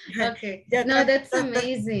 Okay. Yeah, No, that's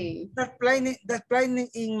amazing. That's planning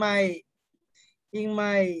in my,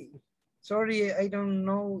 sorry, I don't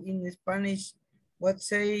know in Spanish what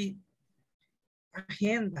say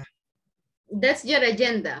agenda. That's your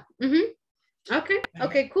agenda. Okay,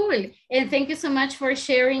 okay, cool. And thank you so much for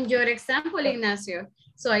sharing your example, Ignacio.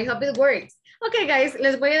 So I hope it works. Okay, guys,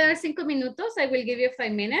 les voy a dar 5 minutos. I will give you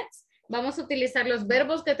 5 minutes. Vamos a utilizar los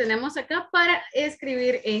verbos que tenemos acá para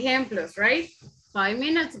escribir ejemplos, right? 5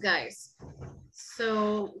 minutes, guys.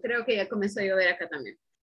 So, creo que ya comenzó a llover acá también.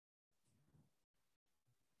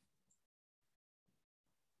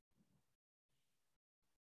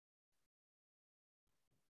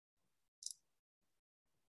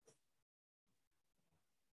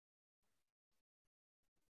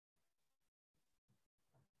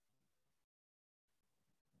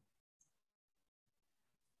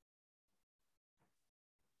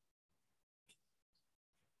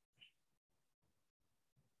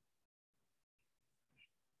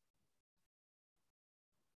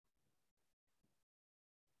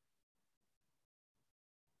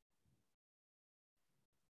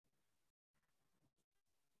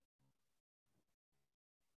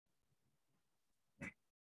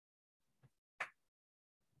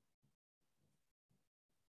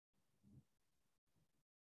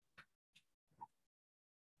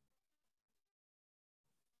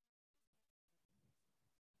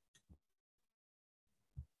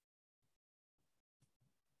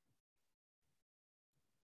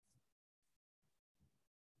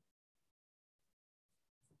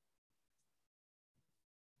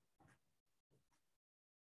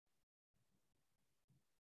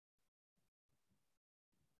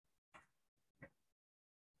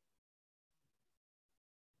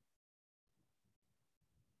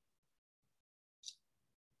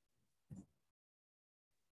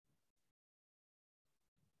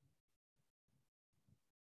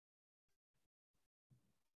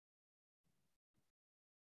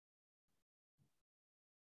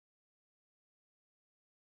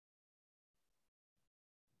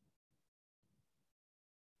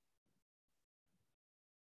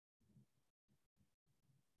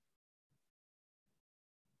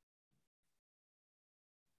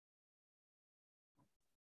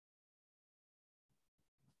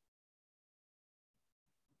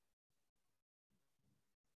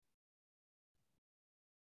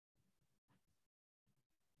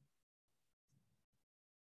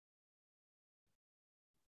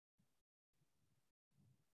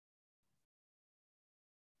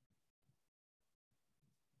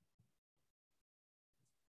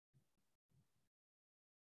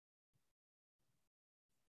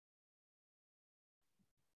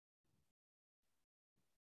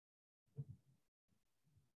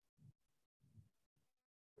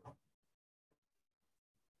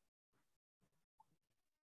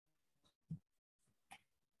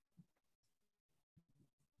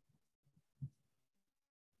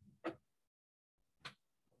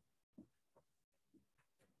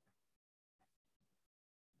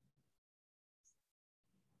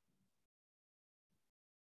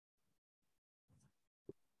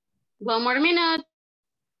 One more minute.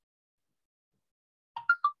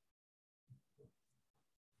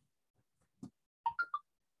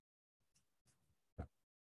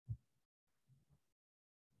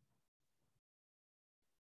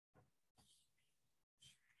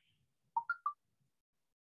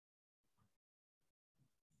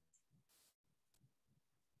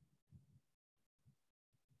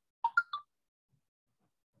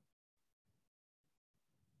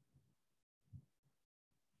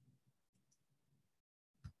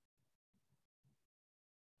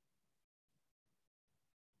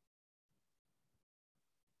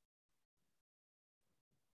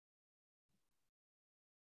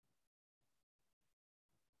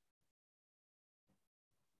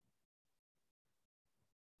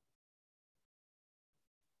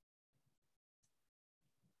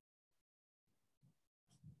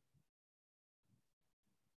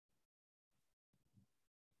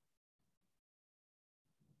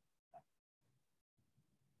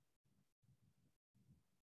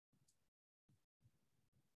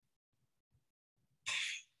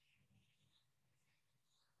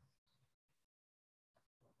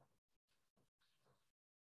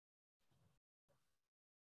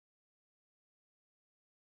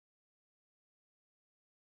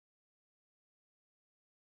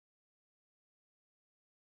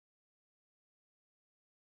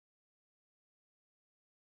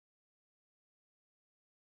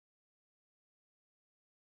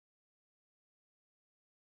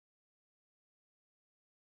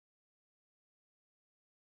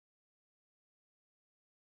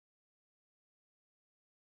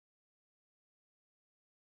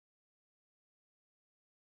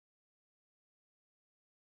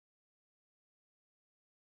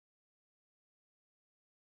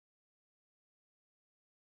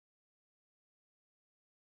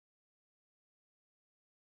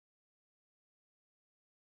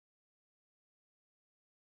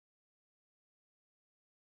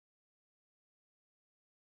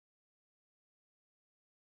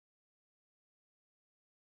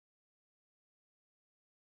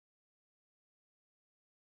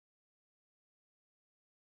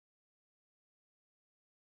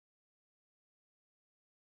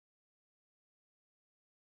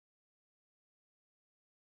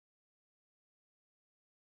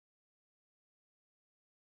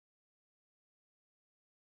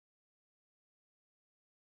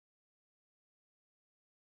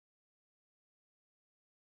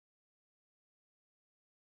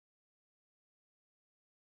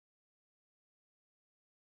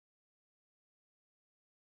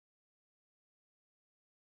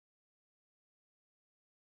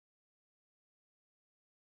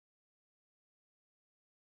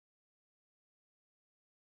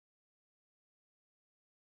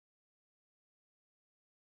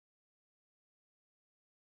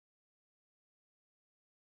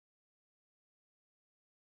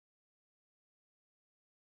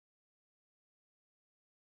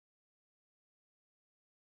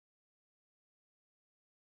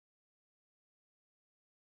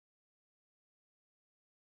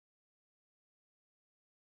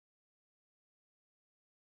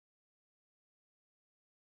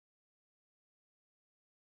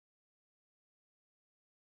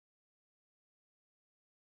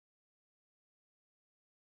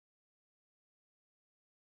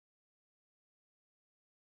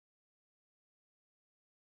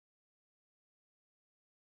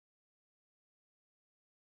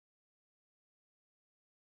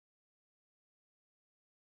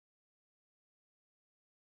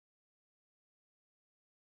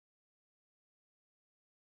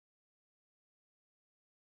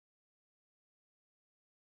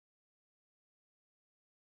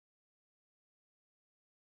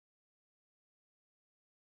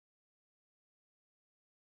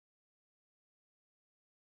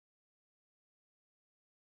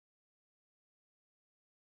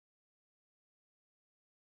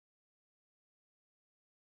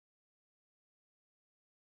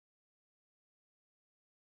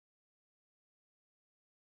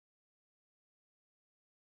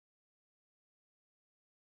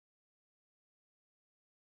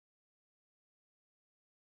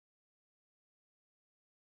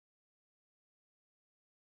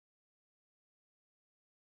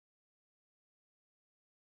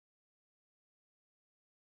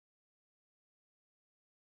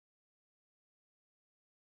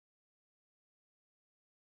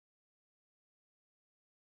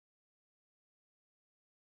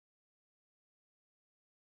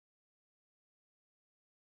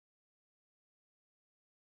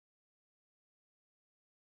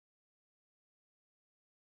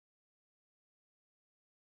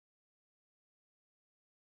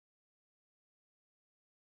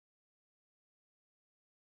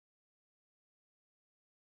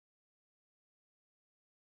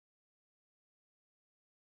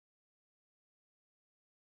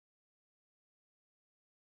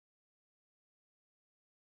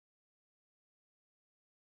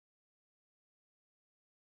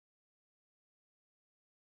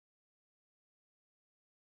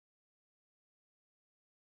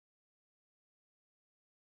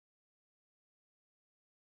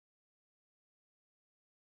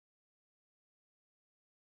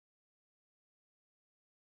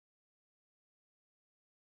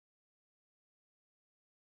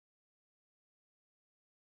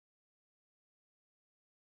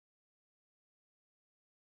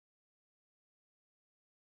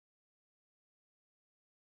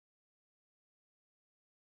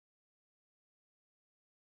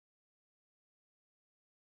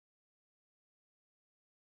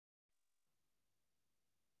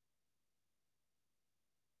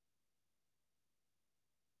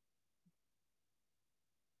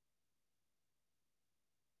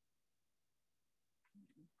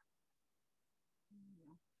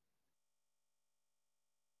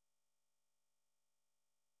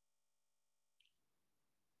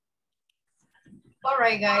 All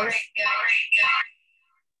right, guys.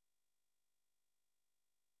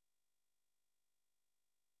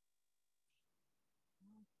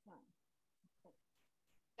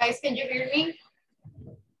 Guys, can you hear me?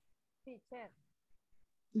 Teacher.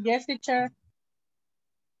 Yes, teacher.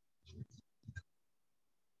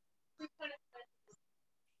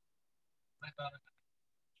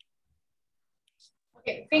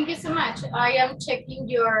 Okay, thank you so much. I am checking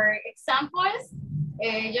your examples.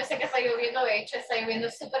 Yo sé que está lloviendo, de hecho está lloviendo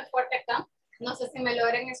súper fuerte acá. No sé si me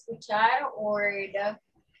logran escuchar o...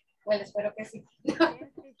 Bueno, espero que sí.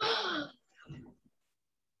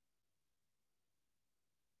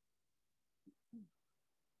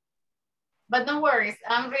 But no worries,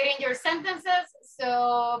 I'm reading your sentences,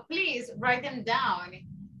 so please write them down.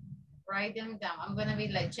 Write them down. I'm gonna be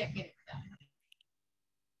like checking it down.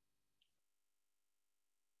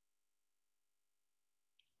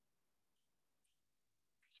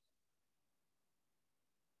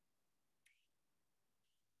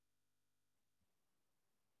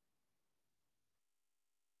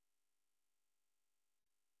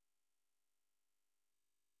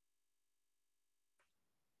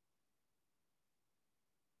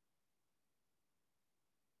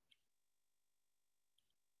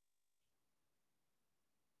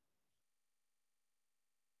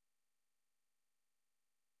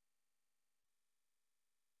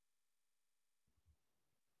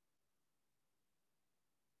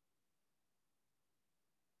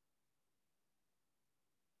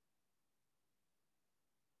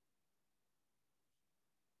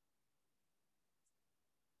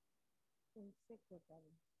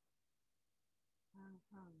 Secretary.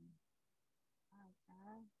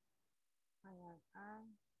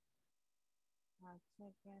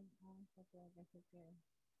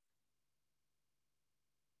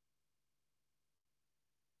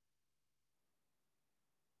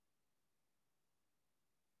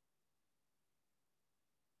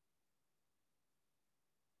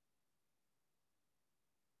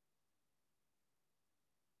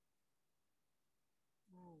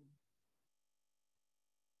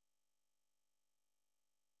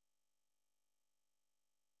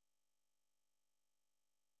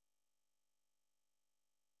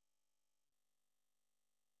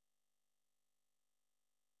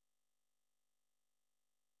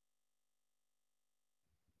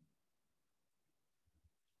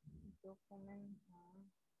 Document.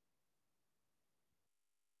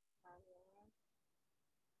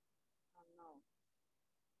 No.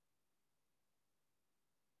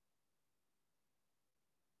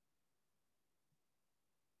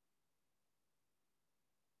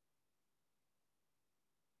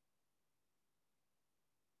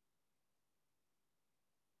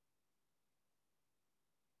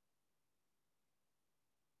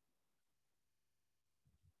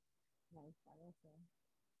 Me parece.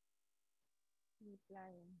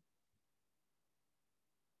 Reply.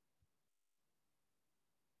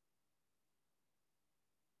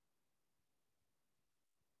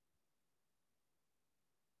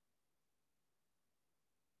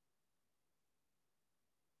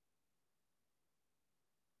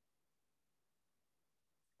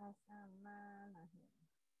 As a manager.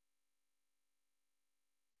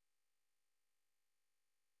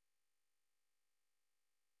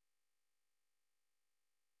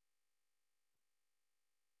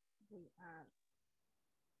 We are.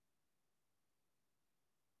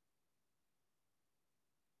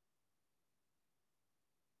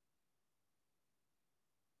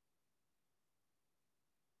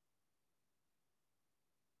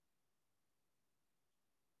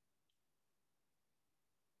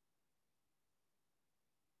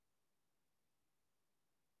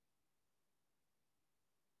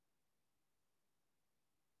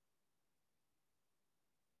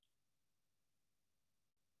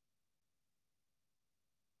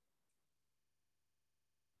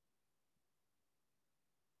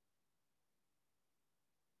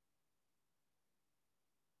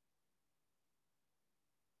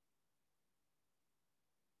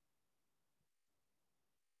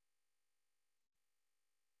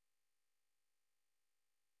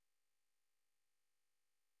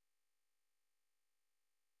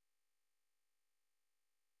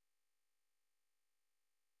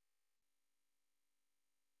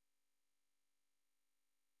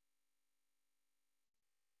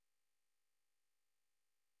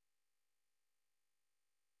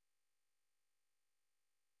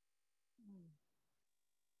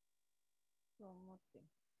 Promote.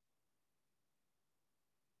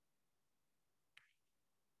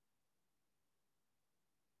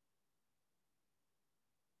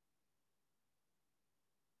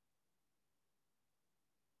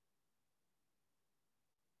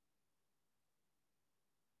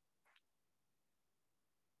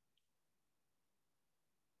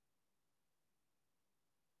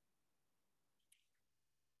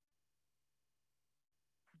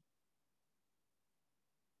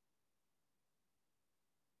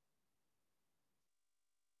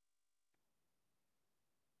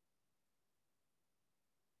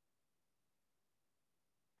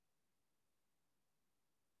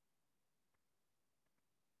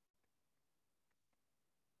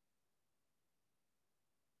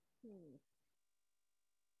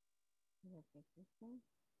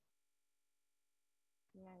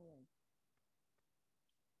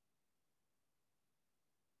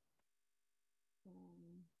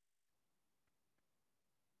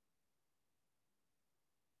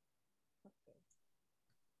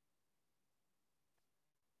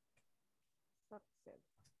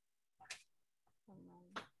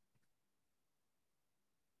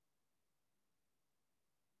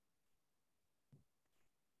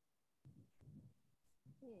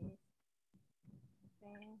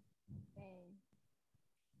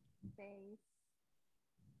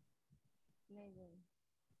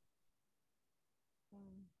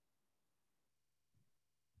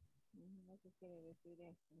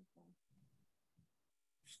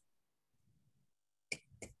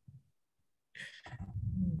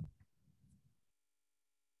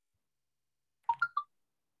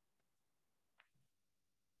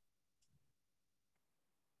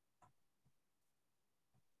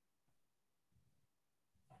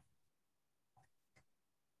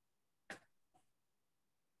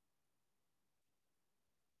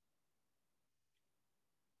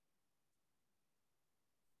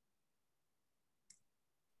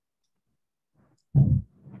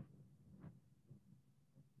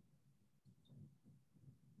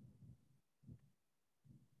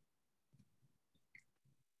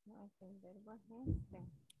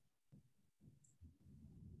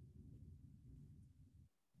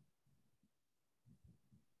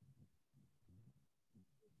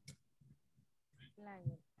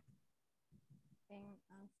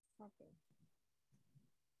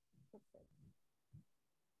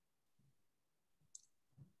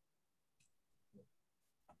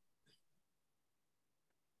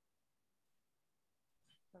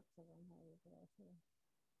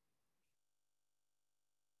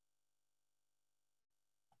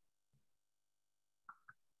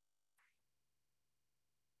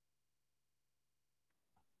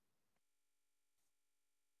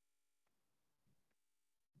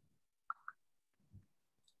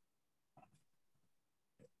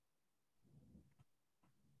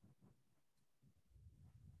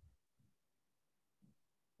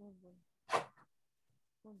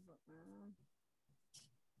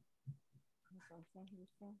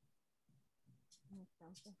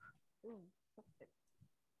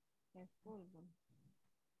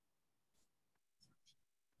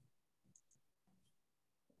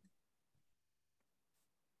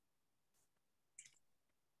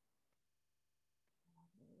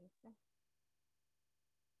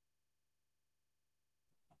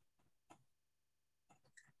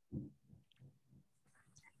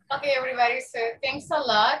 Okay, everybody, so thanks a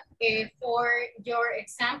lot for your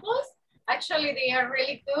examples. Actually, they are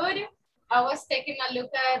really good. I was taking a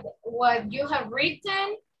look at what you have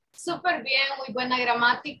written. Super bien, muy buena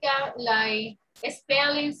gramática, like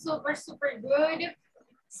spelling, super, super good.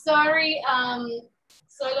 Sorry,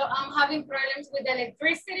 solo I'm having problems with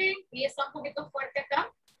electricity y está un poquito fuerte acá,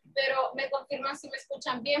 pero me confirman si me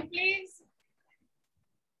escuchan bien, please.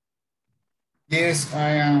 Yes,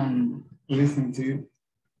 I am listening to you.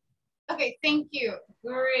 Okay, thank you.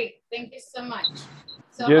 Great. Thank you so much.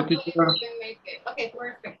 So Yes, hopefully teacher. we can make it. Okay,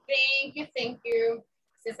 perfect. Thank you, thank you.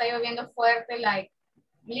 Se está lloviendo fuerte, like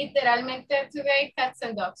literalmente today, cats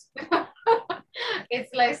and dogs.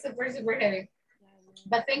 It's like super, super heavy.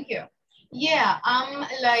 But thank you. Yeah, I'm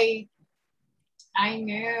like, I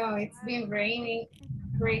know it's been raining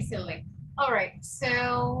crazily. All right,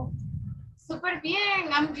 so super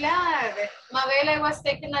bien, I'm glad. Mabel, I was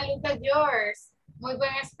taking a look at yours. Muy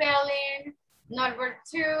buen spelling. Number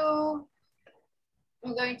 2.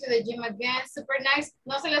 I'm going to the gym again. Super nice.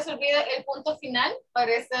 No se les olvide el punto final.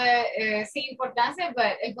 Parece sin importancia,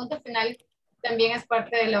 pero el punto final también es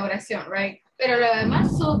parte de la oración, right? Pero lo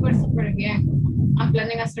demás, súper, súper bien. I'm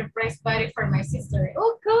planning a surprise party for my sister.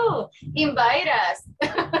 Oh, cool. Invite us.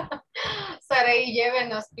 Saraí,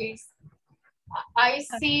 llévenos, please. Ahí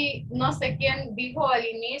sí, no sé quién dijo al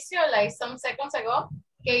inicio, like some seconds ago,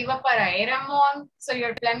 que iba para Eramon. So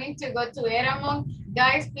you're planning to go to Eramon.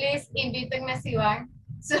 Guys, please, invítenme si van.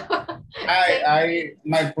 So,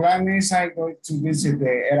 My plan is I go to visit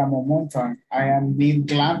the Eramo mountain. I am being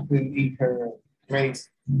glamping in her place.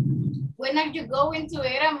 When are you going to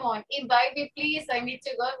Eramon? Invite me, please. I need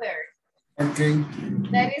to go there. Okay.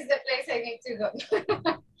 That is the place I need to go.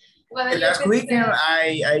 Last weekend,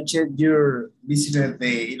 I checked your visited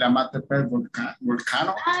the Ilamatepec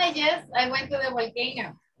volcano. Ah, yes, I went to the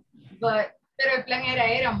volcano, pero el plan era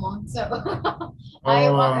Eramon, so I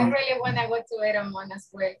really want to go to Eramon as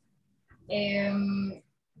well.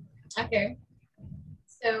 Okay,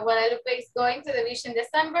 so Guadalupe is going to the beach in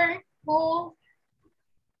December. Cool.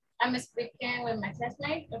 I'm speaking with my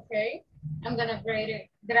classmate, okay? I'm gonna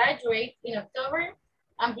graduate in October.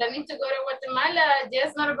 I'm planning to go to Guatemala.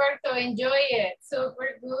 Yes, Norberto, enjoy it.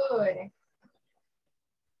 Super good.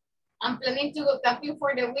 I'm planning to go camping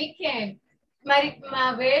for the weekend.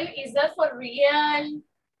 Mabel, is that for real?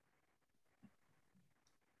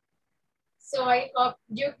 So I hope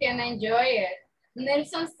you can enjoy it.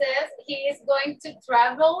 Nelson says he is going to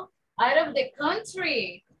travel out of the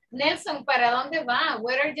country. Nelson, ¿para dónde va?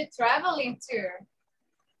 Where are you traveling to?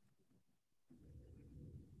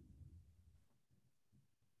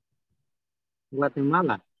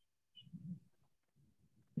 Guatemala.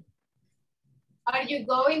 Are you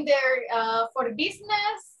going there for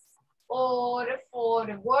business or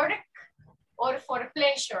for work or for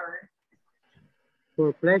pleasure?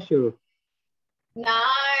 For pleasure.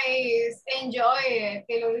 Nice, enjoy it,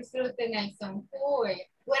 que lo disfrute, Nelson. Cool.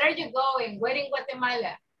 Where are you going? Where in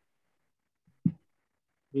Guatemala?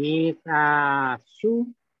 It's a zoo.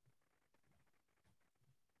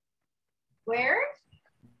 Where?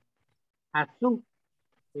 A zoo.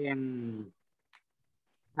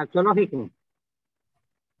 Al zoológico.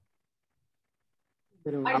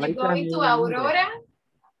 Pero Are you going to Aurora?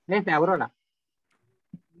 Aurora.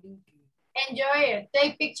 Enjoy it.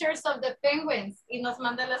 Take pictures of the penguins y nos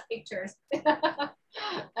manda las pictures.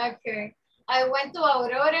 Okay. I went to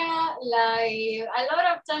Aurora like a lot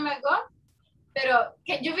of time ago, pero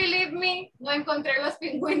can you believe me? No encontré los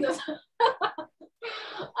pingüinos.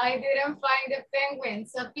 I didn't find the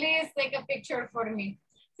penguins, so please take a picture for me.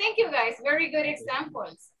 Thank you guys, very good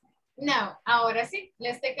examples. Now, ahora sí,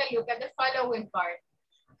 let's take a look at the following part.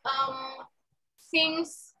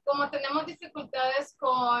 Since como tenemos dificultades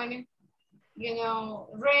con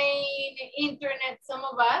rain, internet, some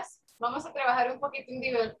of us, vamos a trabajar un poquito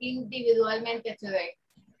individualmente today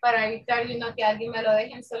para evitar, que alguien me lo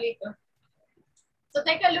dejen solito. So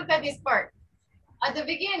take a look at this part. At the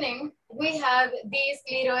beginning, we have this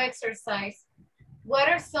little exercise. What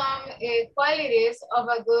are some qualities of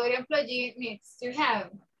a good employee needs to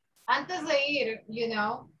have? Antes de ir,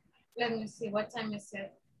 let me see, what time is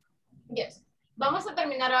it? Yes. Vamos a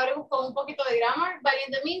terminar ahora con un poquito de grammar, but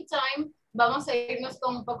in the meantime, vamos a irnos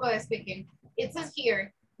con un poco de speaking. It says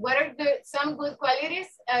here, what are some good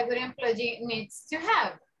qualities a good employee needs to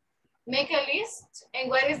have? Make a list, and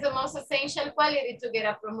what is the most essential quality to get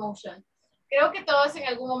a promotion? Creo que todos en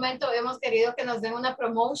algún momento hemos querido que nos den una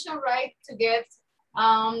promotion, right? To get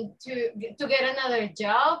another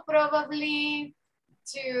job, probably,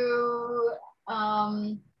 to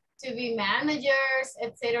be managers,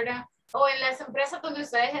 etc. O en las empresas donde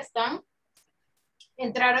ustedes están,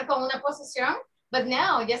 entraron con una posición, but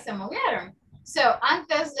now ya se movieron. So,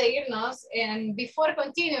 antes de irnos, and before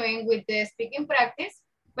continuing with the speaking practice,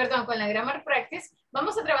 con la grammar practice,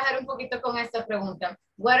 vamos a trabajar un poquito con esta pregunta.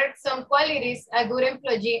 What are some qualities a good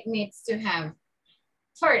employee needs to have?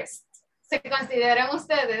 First, ¿se consideran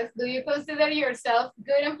ustedes? Do you consider yourself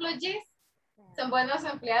good employees? ¿Son buenos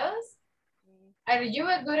empleados? Are you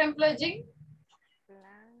a good employee?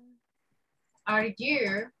 Are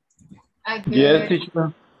you a good... Yes,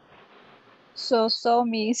 teacher. So,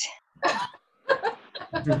 miss.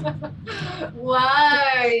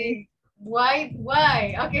 Why?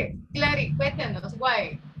 Why? Okay, Clary, cuéntanos,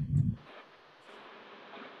 why?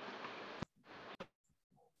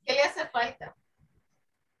 ¿Qué le hace falta?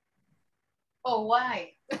 Oh,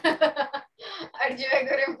 why? Are you a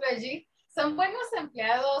good employee? ¿Son buenos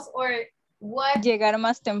empleados or what? Llegar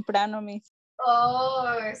más temprano, miss.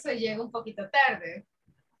 Oh, eso llega un poquito tarde.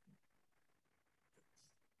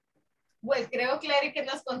 Well, creo, Clary, que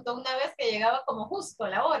nos contó una vez que llegaba como justo a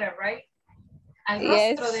la hora, right? Al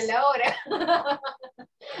rostro de la hora.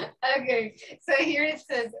 Okay, so here it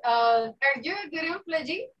says, are you a good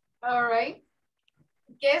employee? All right.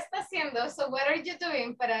 ¿Qué está haciendo? So what are you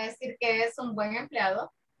doing para decir que es un buen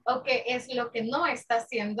empleado? ¿O qué es lo que no está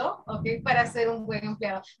haciendo? Okay, para ser un buen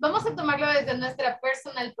empleado. Vamos a tomarlo desde nuestra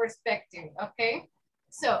personal perspective. Okay.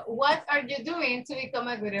 So what are you doing to become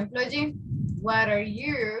a good employee? What are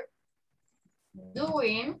you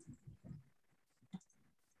doing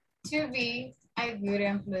to be a good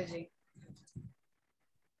employee?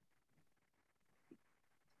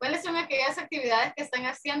 ¿Cuáles son aquellas actividades que están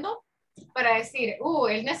haciendo para decir,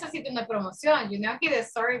 él necesita una promoción, he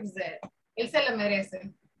deserves it, él se lo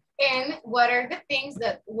merece? And what are the things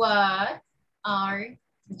what are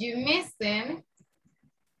you missing?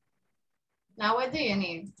 Now what do you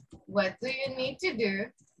need? What do you need to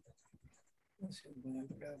do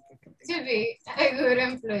to be a good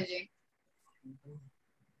employee?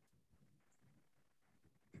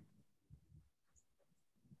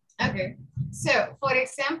 Okay. So, for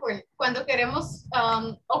example, cuando queremos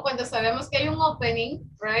o cuando sabemos que hay un opening,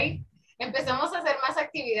 right? Empezamos a hacer más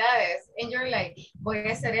actividades. And you're like, voy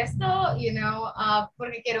a hacer esto, you know,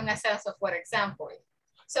 porque quiero un ascenso, for example.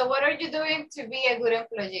 So, what are you doing to be a good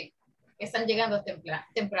employee? Están llegando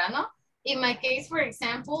temprano. In my case, for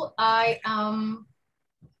example, I am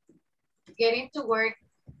getting to work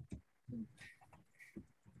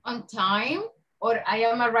on time, or I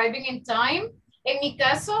am arriving in time. En mi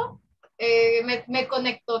caso, me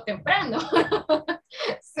conecto temprano.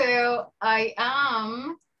 So I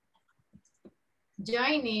am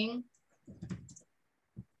joining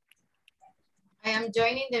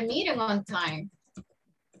the meeting on time.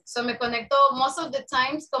 So me conecto most of the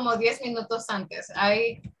times como 10 minutos antes.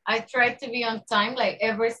 I try to be on time like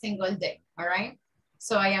every single day, all right?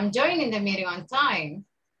 So I am joining the meeting on time.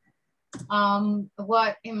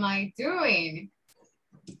 What am I doing?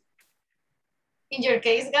 In your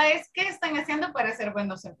case, guys, ¿qué están haciendo para ser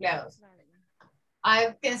buenos empleados?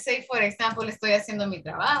 I can say, for example, estoy haciendo mi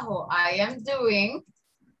trabajo. I am doing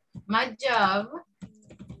my job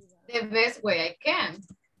the best way I can.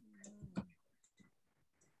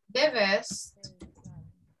 The best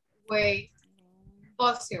way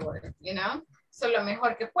possible, you know? So lo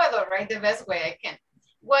mejor que puedo, right? The best way I can.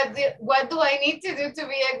 What do I need to do to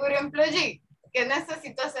be a good employee? ¿Qué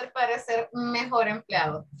necesito hacer para ser mejor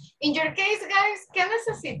empleado? In your case, guys, ¿qué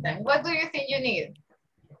necesitan? What do you think you need?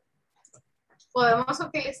 Podemos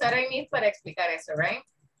utilizar I need para explicar eso, right?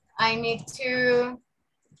 I need to,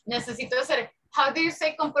 necesito ser, how do you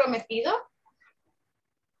say comprometido?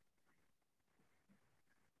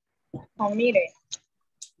 Committed.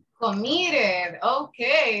 Committed,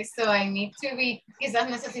 okay, so I need to be, quizás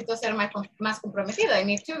necesito ser más comprometido. I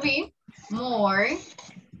need to be more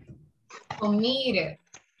committed,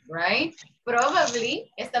 right?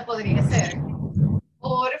 Probably, esta podría ser.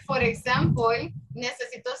 Or, for example,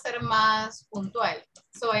 necesito ser más puntual.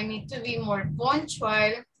 So I need to be more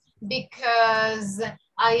punctual because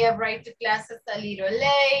I arrived to classes a little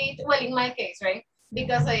late. Well, in my case, right?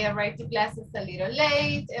 Because I arrived to classes a little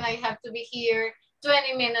late and I have to be here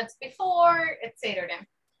 20 minutes before, etc.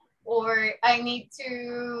 Or I need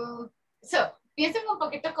to, so piensen un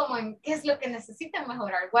poquito como en qué es lo que necesitan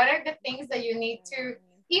mejorar. What are the things that you need to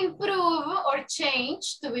improve or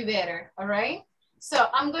change to be better, all right? So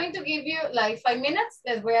I'm going to give you like 5 minutes.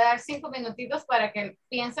 Les voy a dar 5 minutitos para que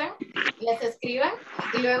piensen, les escriban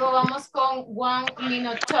y luego vamos con 1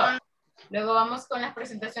 minute talk. Luego vamos con las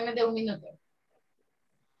presentaciones de 1 minuto.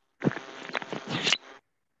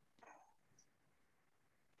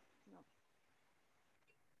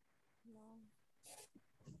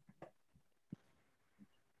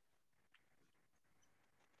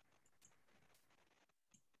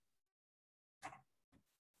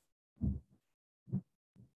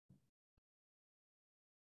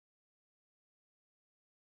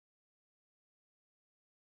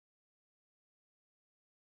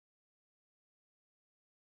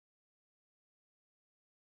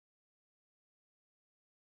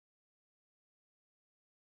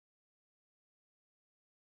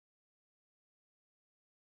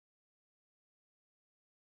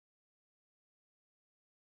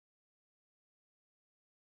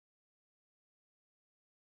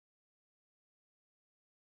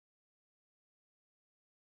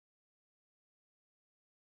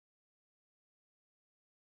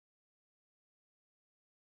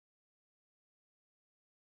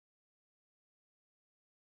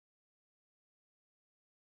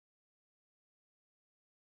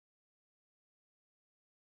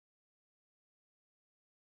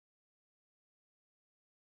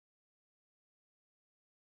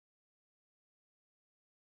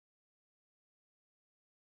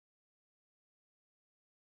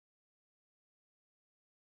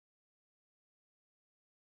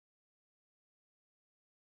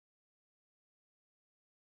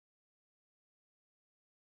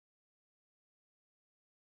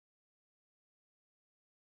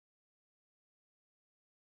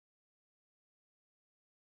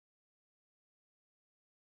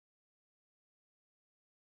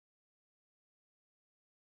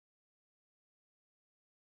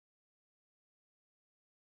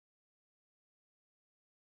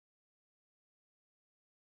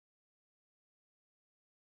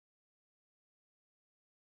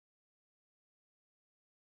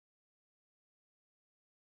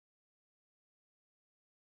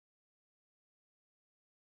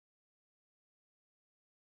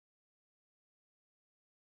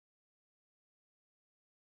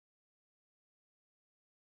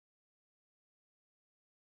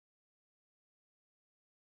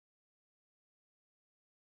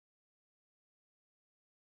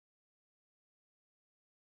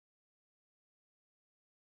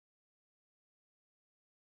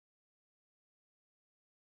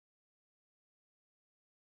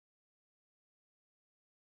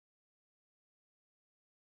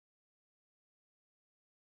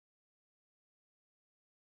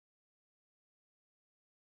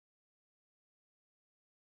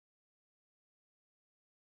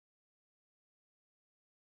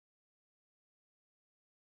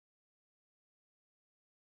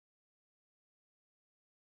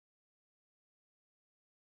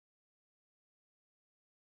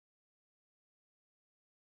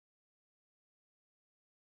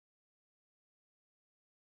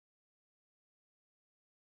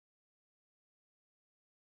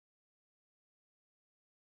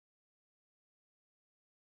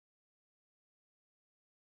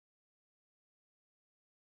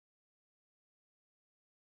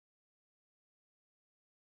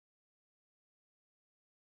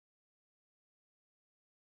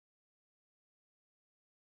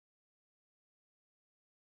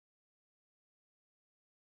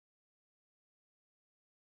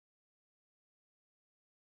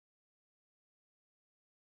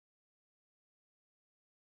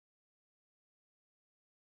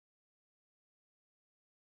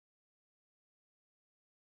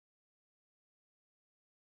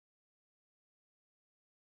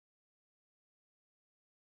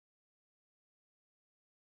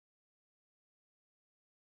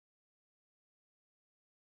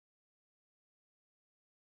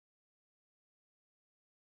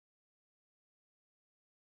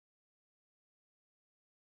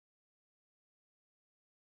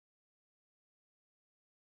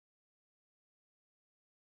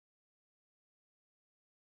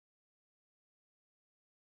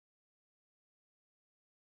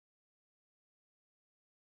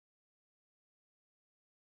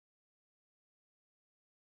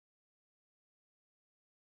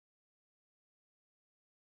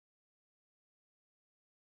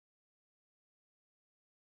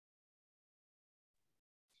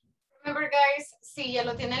 remember, guys, si ya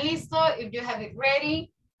lo tienen listo, if you have it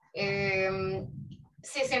ready,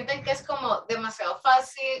 si sienten que es como demasiado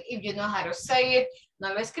fácil, if you know how to say it,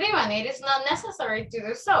 no lo escriban. It is not necessary to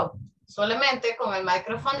do so. Solamente con el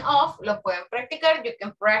microphone off lo pueden practicar. You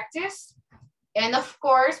can practice. And of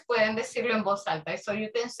course, pueden decirlo en voz alta. So you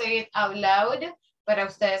can say it out loud para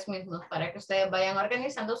ustedes mismos, para que ustedes vayan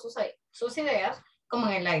organizando sus ideas como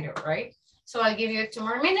en el aire, right? So I'll give you 2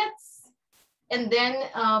 more minutes. And then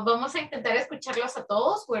vamos a intentar escucharlos a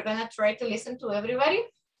todos. We're going to try to listen to everybody,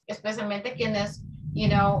 especialmente quienes, you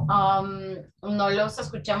know, no los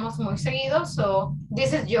escuchamos muy seguido. So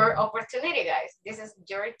this is your opportunity, guys. This is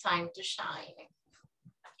your time to shine.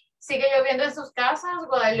 ¿Sigue lloviendo en sus casas?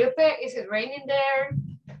 Guadalupe, is it raining there?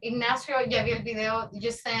 Ignacio, ya vi el video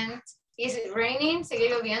you sent. Is it raining? ¿Sigue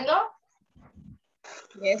lloviendo?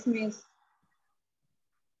 Yes, miss.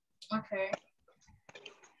 Okay.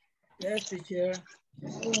 Yes, teacher.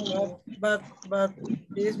 But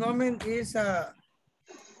this moment is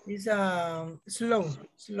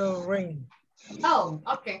slow rain. Oh,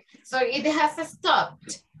 okay. So it has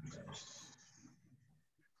stopped.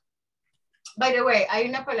 By the way, hay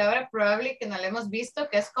una palabra probable que no la hemos visto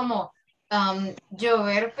que es como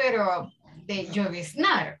llover, pero de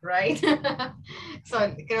lloviznar, right?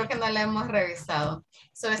 So creo que no la hemos revisado.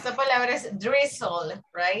 So esta palabra es drizzle,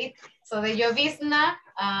 right? So de llovizna,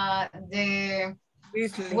 de...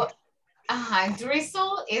 Ajá,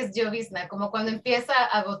 drizzle es llovizna, como cuando empieza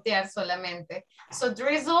a gotear solamente. So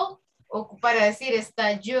drizzle, o para decir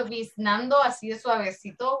está lloviznando así de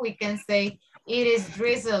suavecito, we can say it is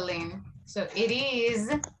drizzling. So it is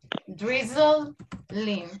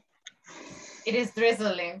drizzling. It is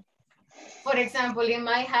drizzling. For example, in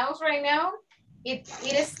my house right now, it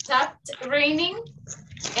stopped raining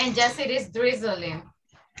and just it is drizzling.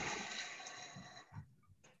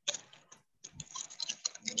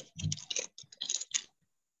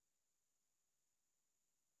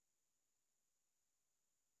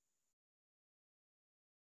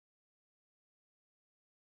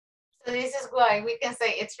 So this is why we can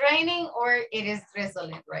say it's raining or it is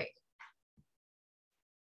drizzling, right?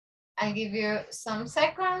 I'll give you some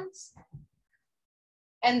seconds.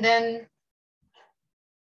 And then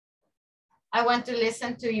I want to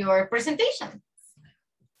listen to your presentation.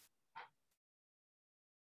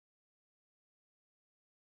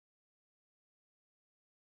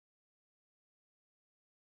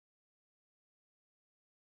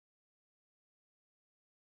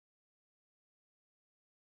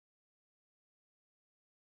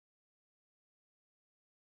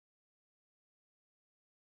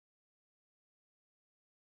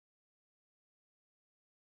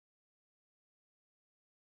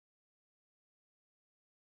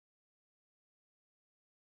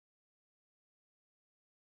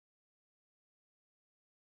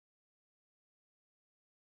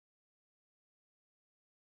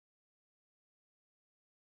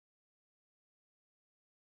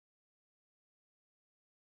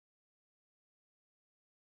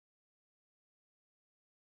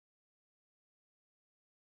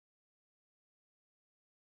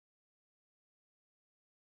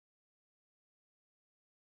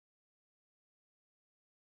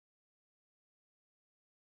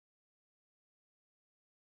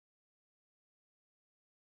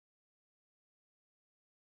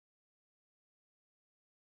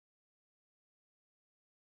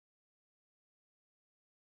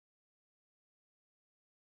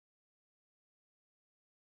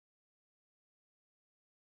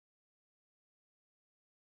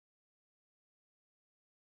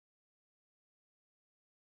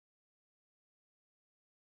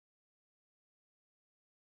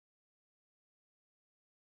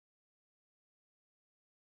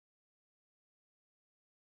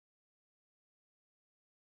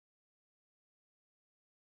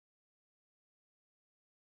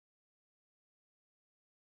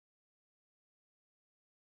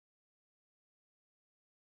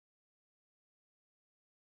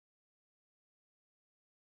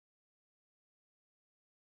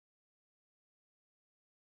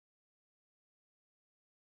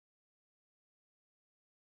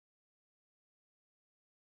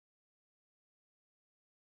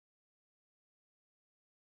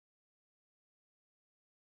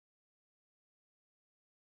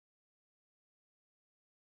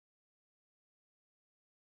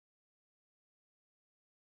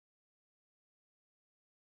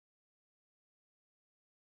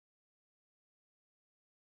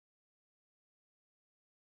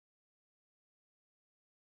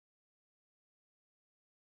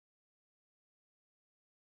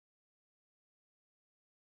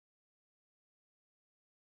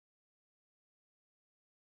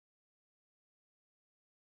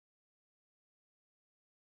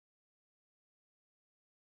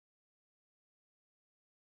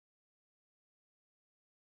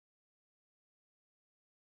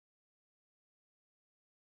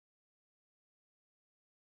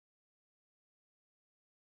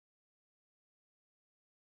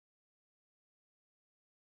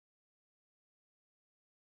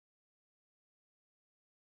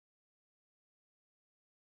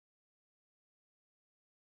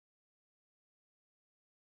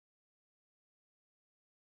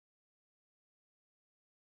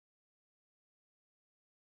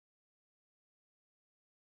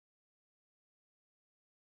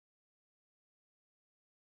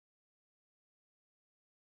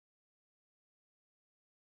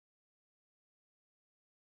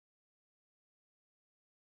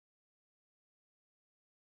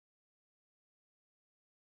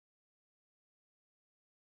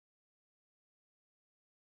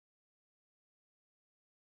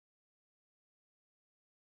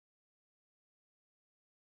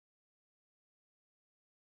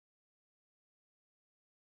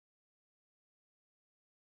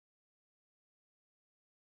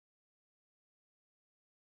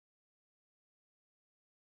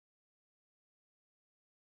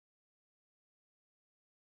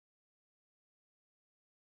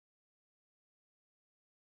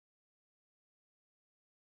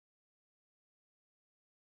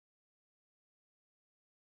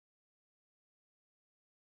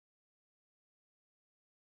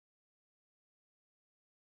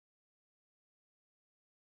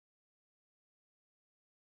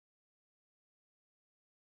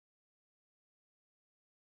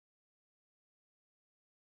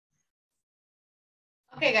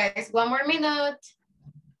 Okay, guys, one more minute.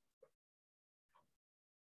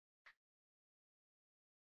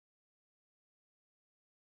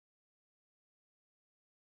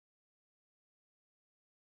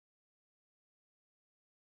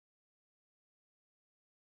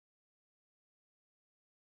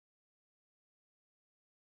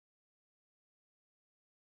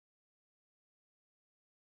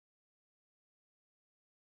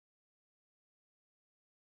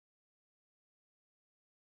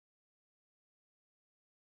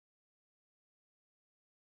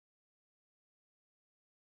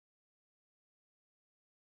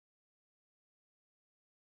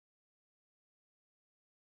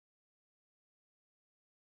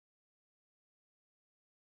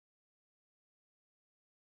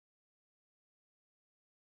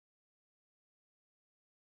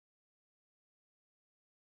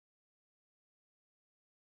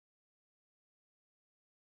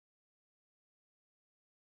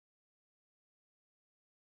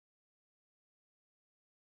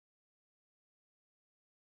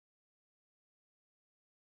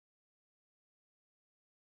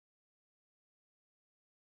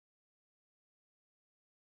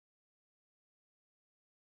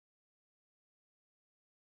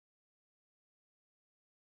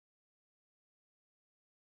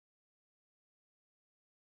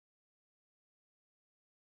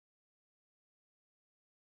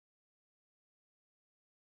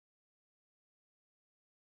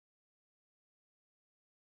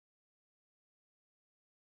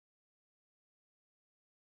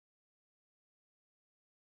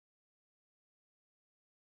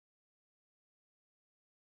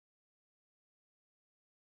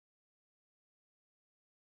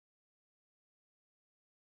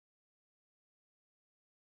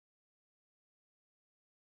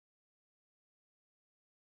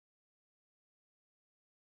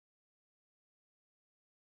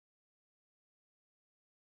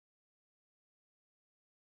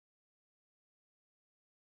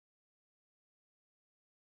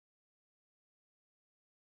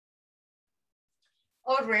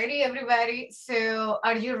 Alrighty, everybody. So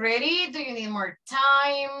are you ready? Do you need more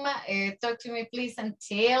time? Talk to me, please, and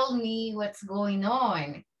tell me what's going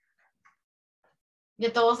on. Ya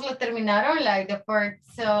todos lo terminaron, like the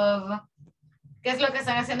parts of qué es lo que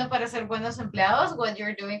están haciendo para ser buenos empleados, what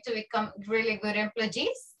you're doing to become really good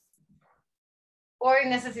employees. Or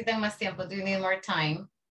necesitan más tiempo? Do you need more time?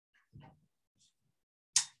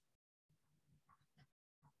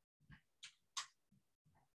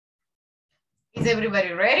 Is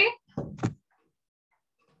everybody ready?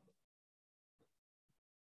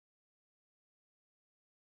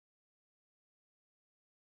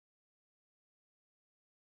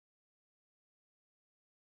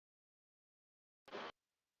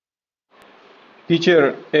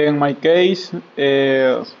 Teacher, in my case,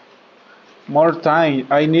 more time.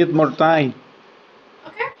 I need more time.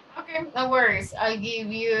 Okay, no worries. I'll give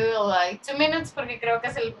you like 2 minutes porque creo que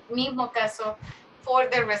es el mismo caso for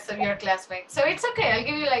the rest of your classmates. So it's okay. I'll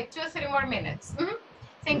give you like 2 or 3 more minutes.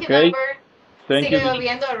 Thank you, Okay. Norbert. Thank Sigue you.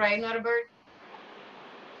 lloviendo, right, Norbert?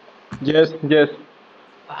 Yes, yes.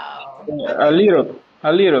 Wow. A little,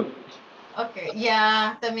 a little. Okay,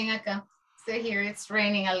 yeah, también acá. So here it's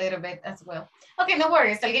raining a little bit as well. Okay, no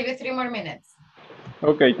worries. I'll give you 3 more minutes.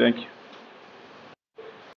 Okay, thank you.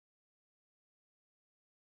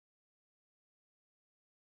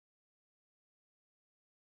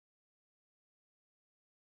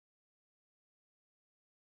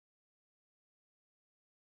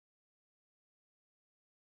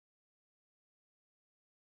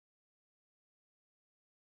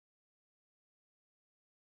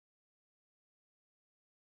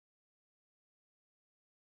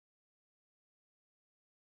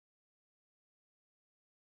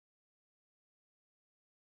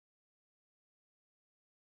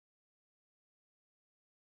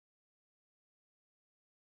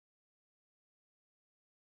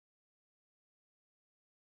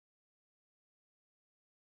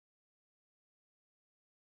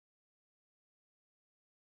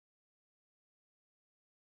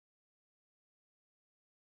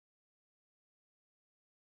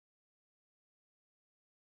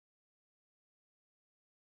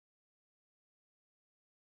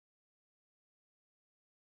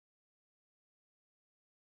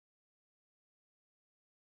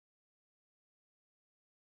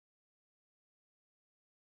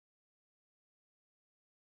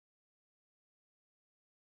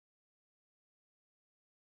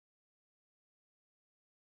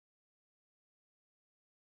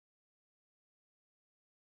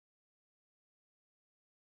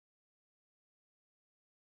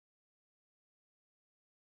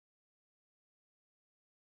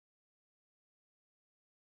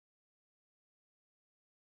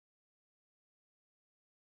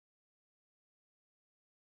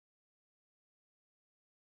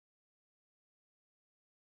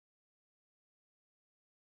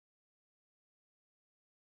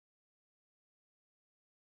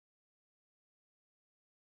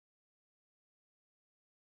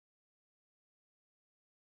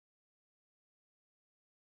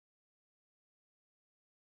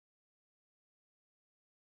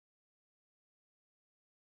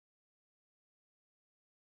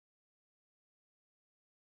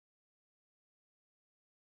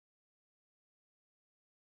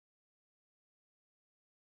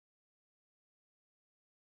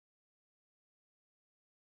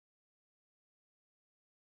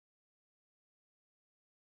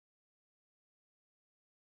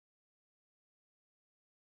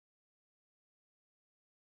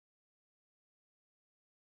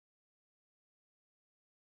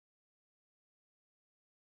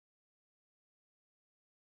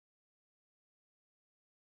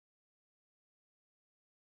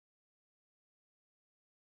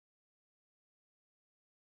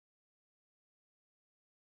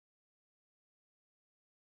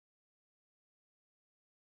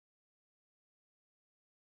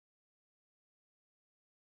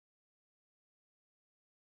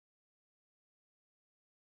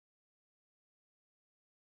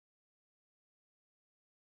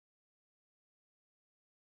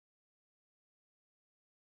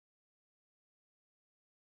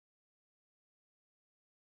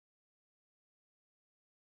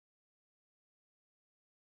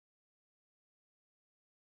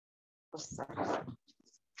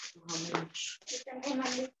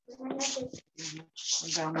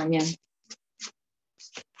 Mañana.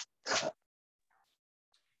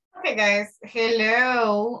 Okay, guys,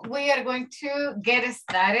 hello. We are going to get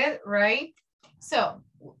started, right? So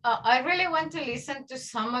I really want to listen to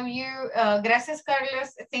some of you. Gracias,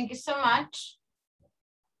 Carlos. Thank you so much.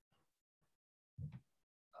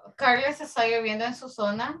 Carlos, ¿está lloviendo en su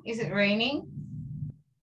zona? Is it raining?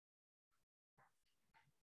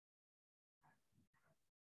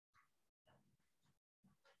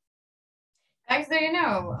 Guys, do you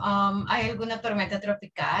know, ¿hay alguna tormenta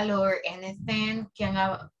tropical or anything que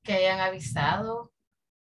hayan avisado?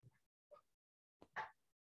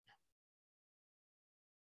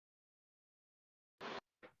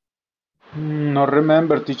 No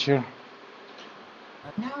remember, teacher.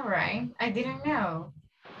 No, right? I didn't know.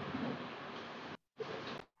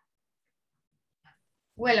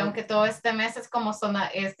 Well, aunque todo este mes es como zona,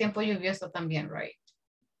 es tiempo lluvioso también, right?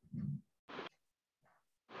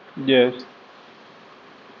 Yes.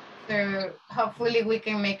 So hopefully we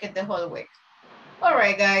can make it the whole week. All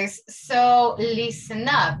right, guys. So listen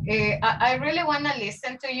up. I really want to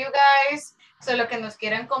listen to you guys. So lo que nos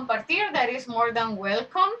quieran compartir, that is more than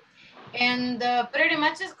welcome. And pretty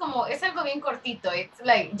much es como, es algo bien cortito. It's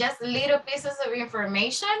like just little pieces of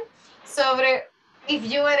information sobre if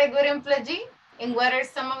you are a good employee and what are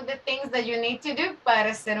some of the things that you need to do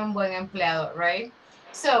para ser un buen empleado, right?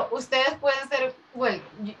 So ustedes pueden ser, well,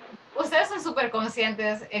 ustedes son súper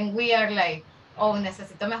conscientes and we are like, oh,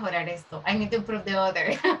 necesito mejorar esto. I need to improve the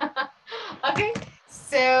other. Okay,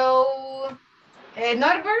 so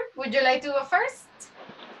Norbert, would you like to go first?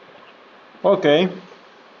 Okay.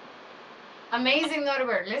 Amazing,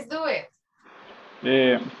 Norbert. Let's do it.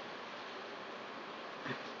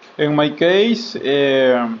 In my case,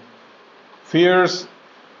 first,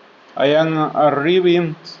 I am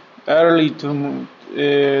arriving early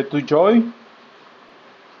to join.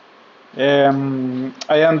 I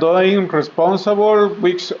am doing responsible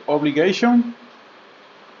week's obligation.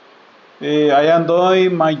 I am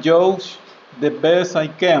doing my jobs the best I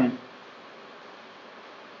can.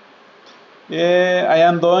 I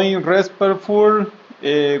am doing respectful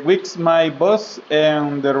with my boss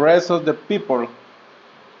and the rest of the people.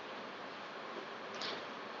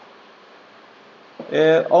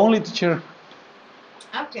 Only teacher.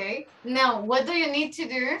 Okay. Now, what do you need to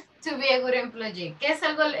do to be a good employee? ¿Qué es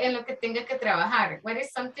algo en lo que tenga que trabajar? What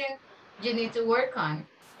is something you need to work on?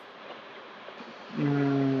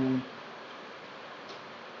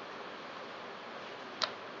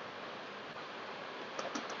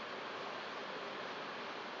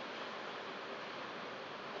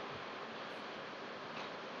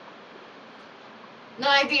 No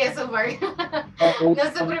idea so far. No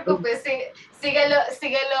se preocupe,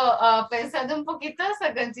 síguelo pensando un poquito,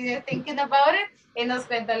 so continue thinking about it, y nos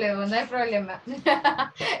cuenta luego, no hay problema.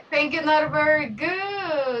 Thank you, Norbert.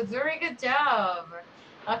 Good, very good job.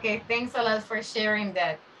 Okay, thanks a lot for sharing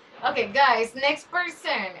that. Okay, guys, next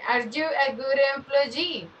person. Are you a good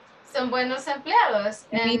employee? ¿Son buenos empleados?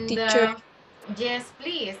 Me, teacher. Yes,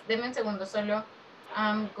 please. Deme un segundo, solo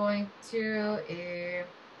I'm going to...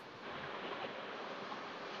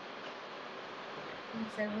 un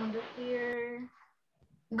segundo here.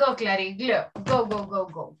 Go, Clary. Go.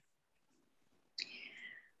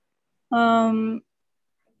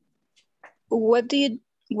 What do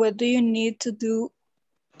you need to do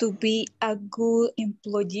to be a good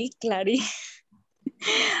employee, Clary?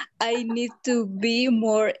 I need to be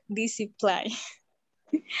more disciplined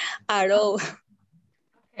at all.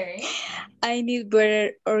 Okay. I need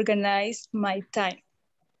better organize my time.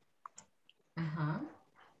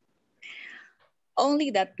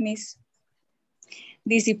 Only that, miss.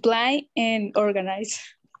 Discipline and organize.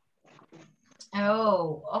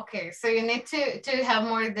 Oh, okay. So you need to have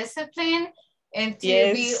more discipline and to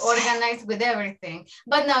be organized with everything.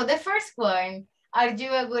 But now the first one, are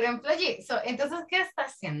you a good employee? So, entonces, ¿qué está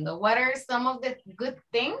haciendo? What are some of the good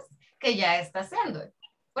things que ya está haciendo?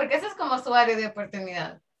 Porque eso es como su área de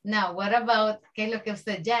oportunidad. Now, what about qué es lo que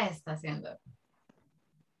usted ya está haciendo?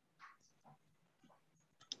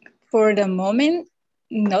 For the moment,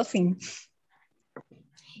 nothing.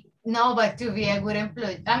 No, but to be a good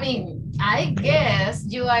employee, I mean, I guess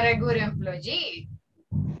you are a good employee.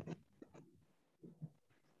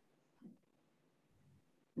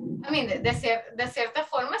 I mean, de cierta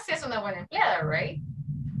forma, sí es una buena empleada, right?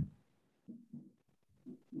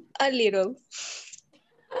 A little.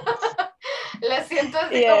 La siento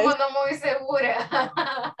así como no muy segura.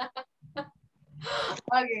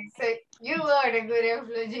 Okay, so you are a good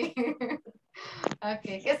employee.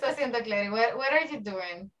 Okay, ¿qué está haciendo, Clary? What are you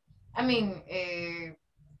doing? I mean,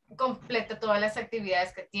 completa todas las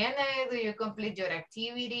actividades que tiene? Do you complete your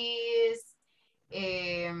activities?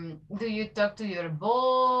 Do you talk to your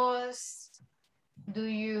boss? Do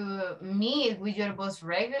you meet with your boss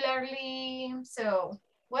regularly? So,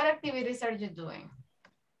 what activities are you doing?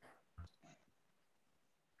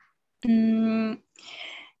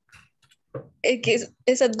 Es que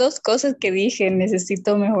esas dos cosas que dije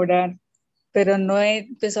necesito mejorar, pero no he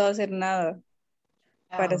empezado a hacer nada,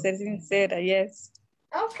 para ser sincera, yes.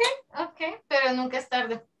 Okay, pero nunca es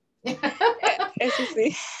tarde. Eso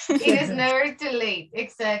sí. It is never too late,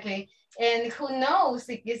 exactly. And who knows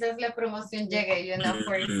si quizás la promoción llegue, you know,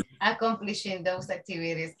 for accomplishing those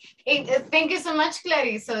activities. Thank you so much,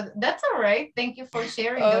 Clarice. So that's all right. Thank you for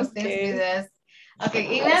sharing those things with us.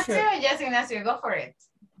 Okay, Ignacio, yes, Ignacio, go for it.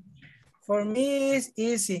 For me, it's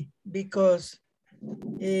easy because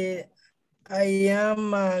I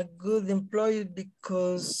am a good employee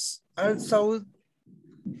because also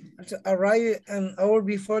arrive an hour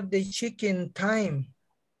before the check-in time.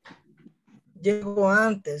 Llego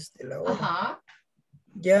antes de la hora.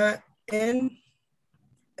 Yeah, and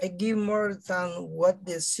I give more than what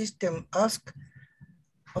the system asks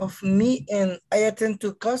of me, and I attend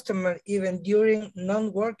to customer even during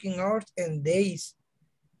non-working hours and days.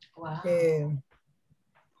 Wow.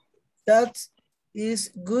 That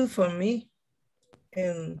is good for me,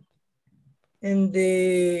 and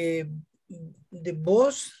the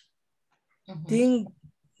boss think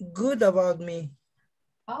good about me.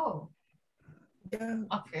 Oh. Yeah.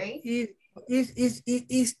 Okay.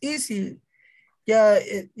 It's easy. Yeah,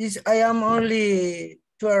 I am only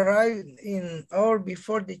to arrive in hour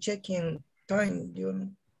before the check-in time. You know.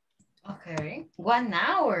 Okay, 1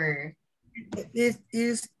 hour.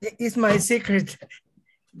 It's my secret.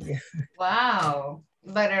 Yeah. Wow,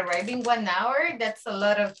 but arriving 1 hour, that's a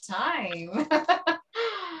lot of time.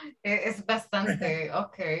 Es bastante.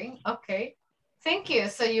 Okay. Thank you.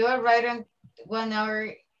 So you arrive in 1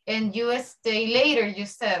 hour and you stay later, you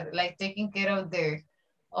said, like taking care of the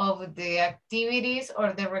activities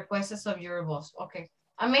or the requests of your boss. Okay,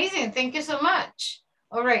 amazing. Thank you so much.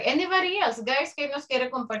 All right, anybody else? Guys, ¿qué nos quiere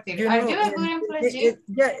compartir? Are you a good employee?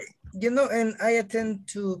 Yeah, you know, and I attend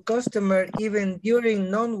to customer even during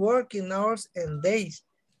non-working hours and days.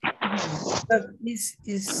 That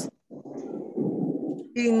is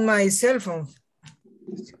in my cell phone.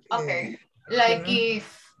 Okay, like if,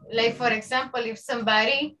 for example, if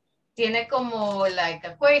somebody tiene como like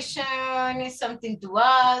a question, something to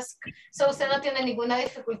ask, so usted no tiene ninguna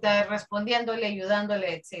dificultad respondiéndole,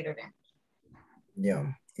 ayudándole, etc.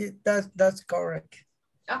 Yeah, that's correct.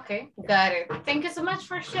 Okay, got it. Thank you so much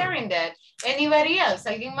for sharing that. Anybody else?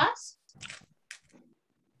 ¿Alguien más?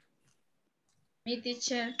 Me,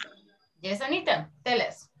 teacher. Yes, Anita, tell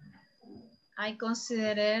us. I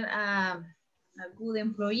consider a good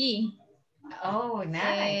employee. Oh,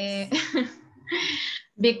 nice.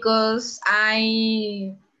 Because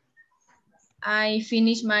I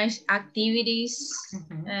finish my activities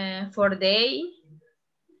for day,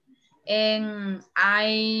 and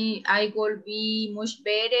I will be much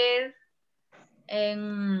better,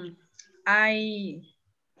 and I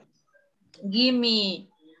give me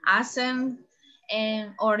asset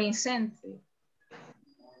and or incentive.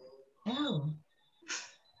 Oh,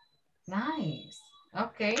 nice.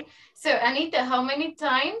 Okay. So, Anita, how many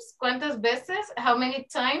times, cuántas veces, how many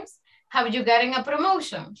times have you gotten a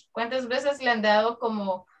promotion? ¿Cuántas veces le han dado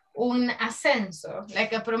como un ascenso,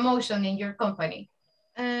 like a promotion in your company?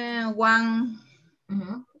 One.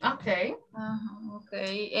 Okay.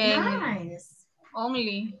 Okay. And nice.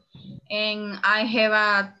 Only. And I have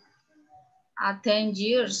a 10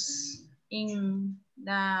 years in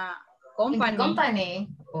the company. In the company?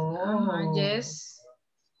 Oh. Yes.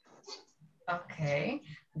 Okay,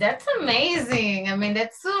 that's amazing. I mean,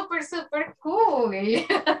 that's super, super cool.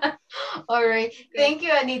 All right. Thank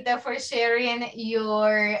you, Anita, for sharing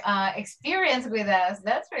your experience with us.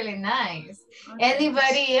 That's really nice. Okay.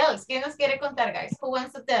 Anybody else? ¿Quién nos quiere contar, guys? Who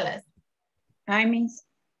wants to tell us? I miss.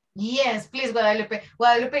 Yes, please, Guadalupe.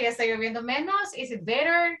 Guadalupe, ¿ya está lloviendo menos? Is it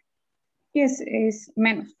better? Yes, es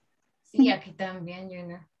menos. Sí, aquí también, you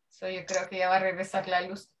know. So yo creo que ya va a regresar la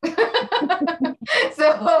luz.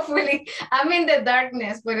 So hopefully, I'm in the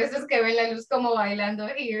darkness. Por eso es que ven la luz como bailando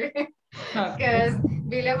here. Because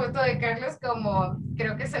vi la foto de Carlos como,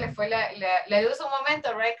 creo que se le fue la luz un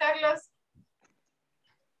momento, right, Carlos?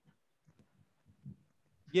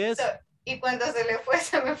 Yes. So, y cuando se le fue,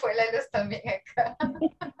 se me fue la luz también acá.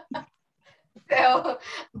 So,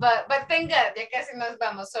 but thank God, ya casi nos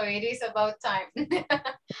vamos. So it is about time.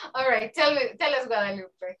 All right, tell us,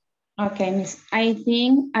 Guadalupe. Okay, Miss. I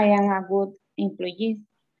think I am a good employee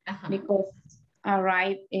because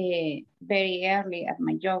arrive very early at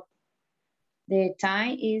my job. The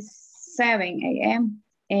time is 7 a.m.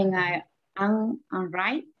 and I am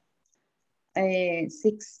arrive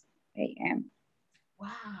 6 a.m.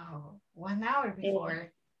 Wow, 1 hour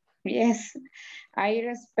before. Yes, I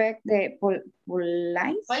respect the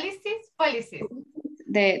policies.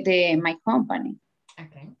 My company.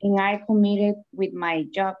 Okay. And I committed with my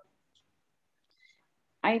job.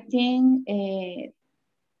 I think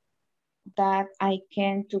that I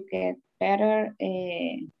can to get better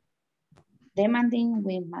demanding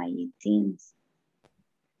with my teams.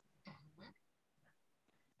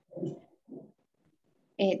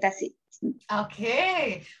 That's it.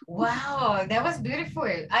 Okay. Wow, that was beautiful.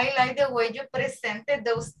 I like the way you presented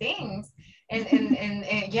those things. And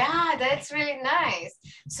yeah, that's really nice.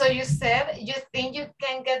 So you said you think you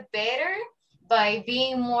can get better by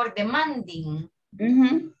being more demanding.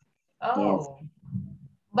 Mm-hmm. Oh, yes.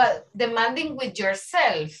 But demanding with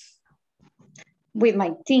yourself. With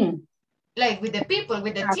my team. Like with the people,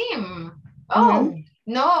 with the team. Oh,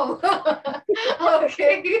 no.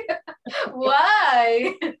 Okay.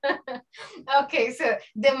 Why? Okay, so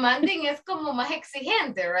demanding is como más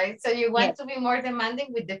exigente, right? So you want to be more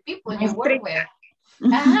demanding with the people you work with.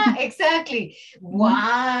 Exactly.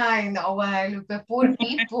 Why? No, why, Lupe, poor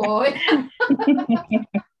people.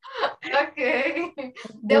 Okay,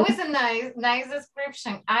 that was a nice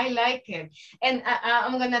description. I like it. And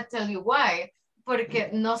I'm gonna tell you why. Porque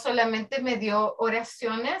no solamente me dio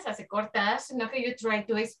oraciones así cortadas, sino que you try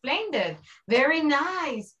to explain it. Very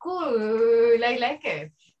nice, cool, I like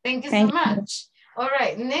it. Thank you so much. All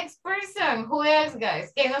right, next person. Who else,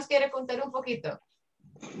 guys? ¿Quién nos quiere contar un poquito?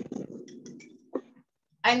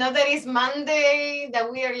 I know that it's Monday,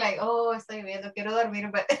 that we are like, oh, estoy viendo, quiero dormir,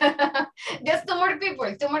 but just two more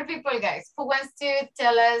people, guys. Who wants to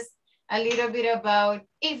tell us a little bit about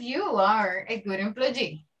if you are a good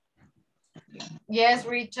employee? Yes,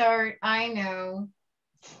 Richard, I know.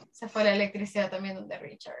 Se fue la electricidad también donde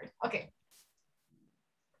Richard. Okay.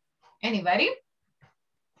 Anybody?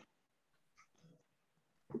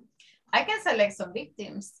 I can select some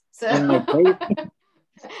victims. So in my case,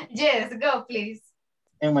 yes, go please.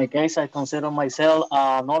 In my case, I consider myself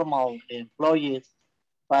a normal employee,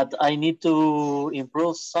 but I need to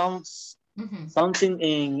improve something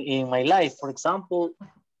in my life. For example,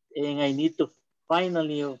 and I need to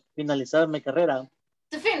finalizar my carrera.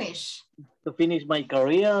 To finish my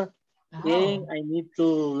career, and I need to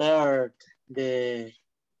learn the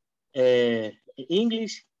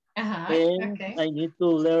English, and okay. I need to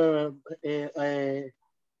learn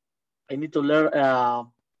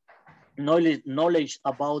knowledge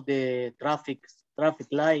about the traffic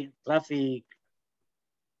light,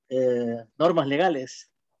 normas legales,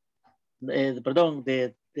 perdón,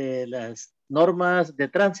 de las normas de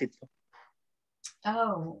tránsito.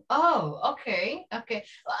 Oh, okay.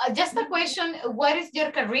 Just a question, what is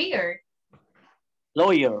your career?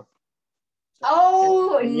 Lawyer.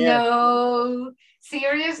 Oh, yes. No.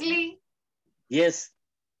 Seriously? Yes.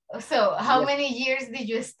 So how many years did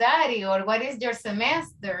you study, or what is your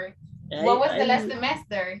semester? What was the last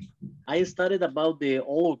semester? I started about the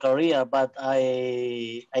old career, but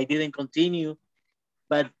I didn't continue.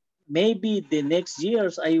 But maybe the next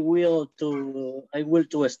years I will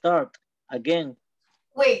to start again.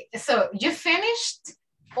 Wait, so you finished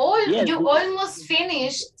yes. You almost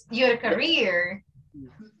finished your career.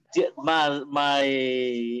 My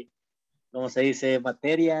 ¿cómo se dice?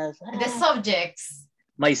 Materias. The subjects.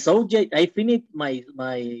 My subject, I finished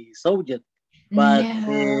my subject. But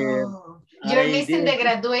no. You're missing the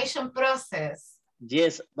graduation process.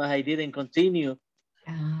 Yes, but I didn't continue.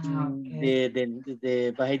 Okay.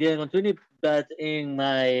 But I didn't continue. But in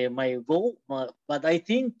my goal, but I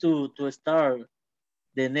think to start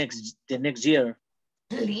the next year.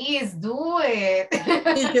 Please do it.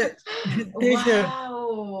 Teacher.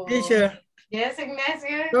 Wow. Teacher. Yes,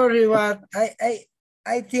 Ignacio. Sorry, but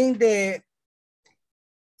I think the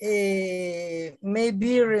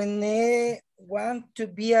maybe Renee want to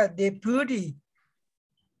be a deputy.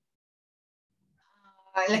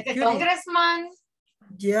 Like a congressman?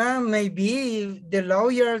 Yeah, maybe the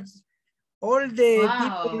lawyers, all the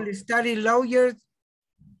people study lawyers.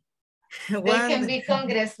 They can be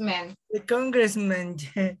congressmen. The congressman.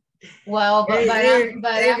 Wow,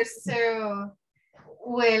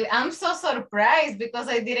 I'm so surprised because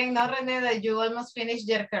I didn't know, René, that you almost finished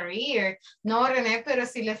your career. No, René, pero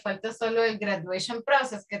si le falta solo el graduation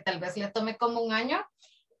process, que tal vez le tome como un año,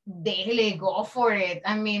 déjele, go for it.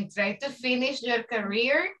 I mean, try to finish your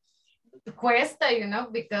career. Cuesta, you know,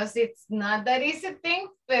 because it's not that easy thing,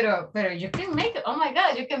 pero you can make it. Oh my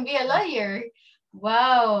God, you can be a lawyer.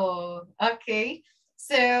 Wow. Okay.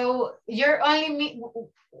 So you're only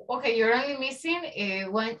you're only missing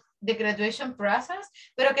the graduation process.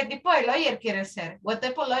 Pero ¿qué tipo de lawyer quieres ser? What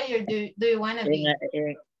type of lawyer do you want to be?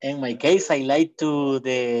 In my case, I like to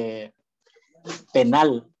the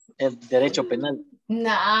penal, el derecho penal.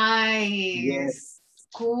 Nice. Yes.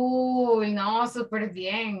 Cool. No, súper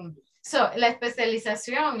bien. So, la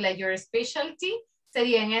especialización, like your specialty,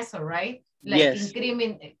 sería en eso, right? Like Yes.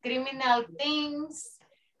 in criminal things.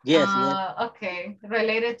 Yes, yes. Okay.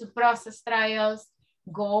 Related to process trials,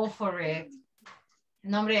 go for it.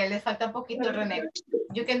 No, hombre, ya le falta poquito, René.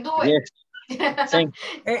 You can do it. Yes. Thank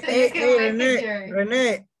So you can make it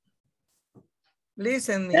René,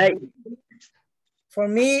 listen me. Hey. For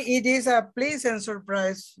me, it is a pleasant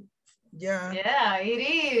surprise. Yeah. Yeah, it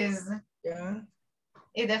is. Yeah.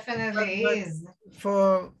 It definitely is.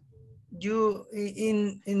 For you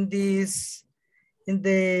in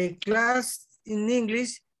the class in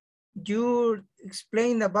English, you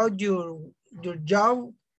explain about your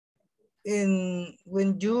job in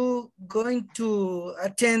when you going to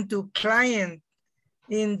attend to client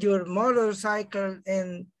in your motorcycle,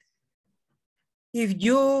 and if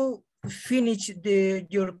you finish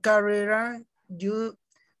your career, you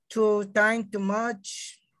too time too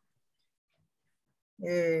much.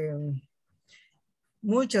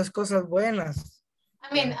 Muchas cosas buenas.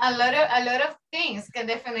 I mean, a lot of things can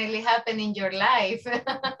definitely happen in your life.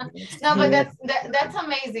 No, but that's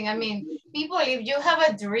amazing. I mean, people, if you have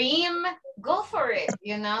a dream, go for it,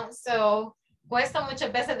 you know? So, cuesta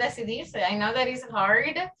muchas veces decidirse. I know that it's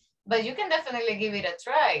hard, but you can definitely give it a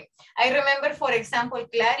try. I remember, for example,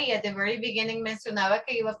 Clary at the very beginning mencionaba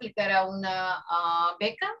que iba a aplicar a una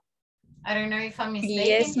beca. I don't know if I'm mistaken,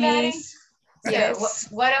 Yes, Clary. miss. So, Yes.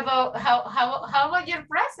 what about, how about your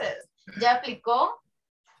process? ¿Ya aplicó?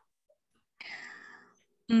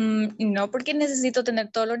 No, porque necesito tener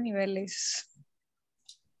todos los niveles.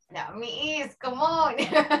 No, miss, come on.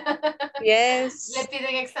 Yes. Le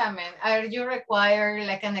piden examen. Are you required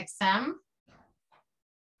like an exam?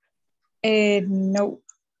 No.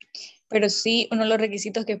 Pero sí, uno de los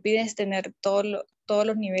requisitos que piden es tener todos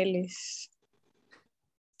los niveles.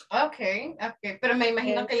 Okay. Pero me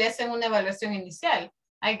imagino que le hacen una evaluación inicial.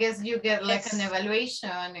 I guess you get like an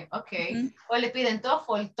evaluation. Okay. O le piden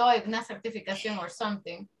TOEFL, TOEIC, una certificación or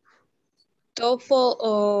something. TOEFL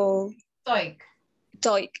o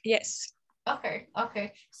TOEIC, yes. Okay.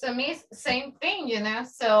 So miss, same thing, you know.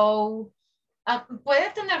 So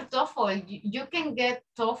puede tener TOEFL. You can get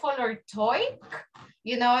TOEFL or TOEIC,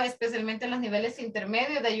 you know, especialmente en los niveles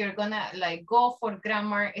intermedios that you're gonna like go for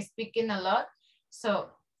grammar, speaking a lot.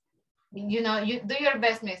 So, you know, you do your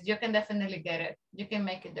best, miss. You can definitely get it. You can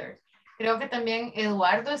make it there. Creo que también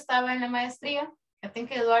Eduardo estaba en la maestría. I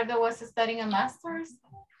think Eduardo was studying a master's.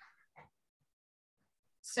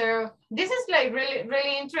 So this is like really,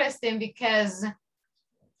 really interesting because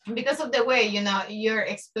of the way, you know, you're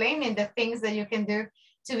explaining the things that you can do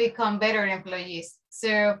to become better employees.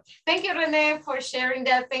 So thank you, René, for sharing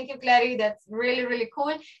that. Thank you, Clary. That's really, really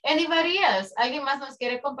cool. Anybody else? ¿Alguien más nos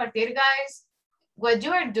quiere compartir, guys? What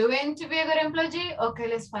you are doing to be a good employee, o qué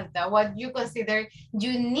les falta? What you consider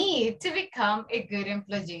you need to become a good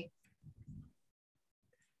employee?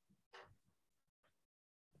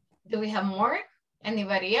 Do we have more?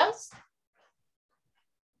 Anybody else?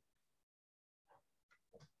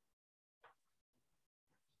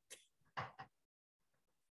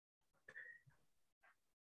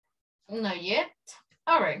 Not yet.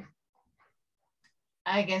 All right.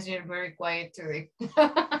 I guess you're very quiet today.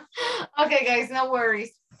 Okay, guys, no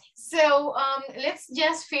worries. So let's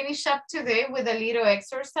just finish up today with a little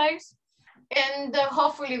exercise. And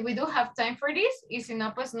hopefully we do have time for this. Y si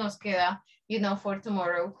no, pues nos queda, you know, for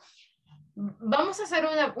tomorrow. Vamos a hacer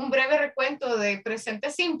un breve recuento de presente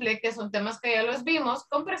simple, que son temas que ya los vimos,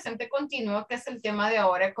 con presente continuo, que es el tema de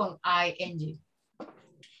ahora con ing.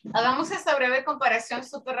 Hagamos esta breve comparación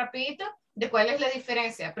súper rapidito de cuál es la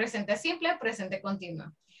diferencia. Presente simple, presente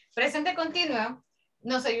continuo. Presente continuo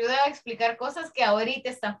nos ayuda a explicar cosas que ahorita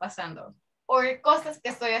están pasando. O cosas que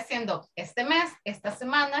estoy haciendo este mes, esta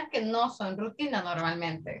semana, que no son rutina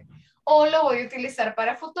normalmente. O lo voy a utilizar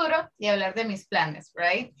para futuro y hablar de mis planes,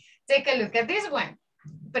 right? Take a look at this one.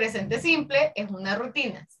 Presente simple es una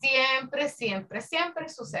rutina. Siempre, siempre, siempre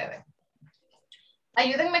sucede.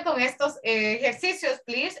 Ayúdenme con estos ejercicios,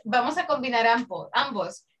 please. Vamos a combinar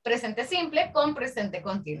ambos. Presente simple con presente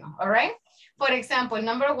continuo, all right? For example,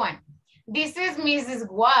 number 1. This is Mrs.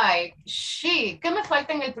 White. She. ¿Qué me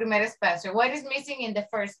falta en el primer espacio? What is missing in the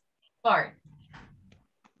first part?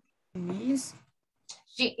 Miss.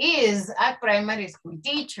 She is a primary school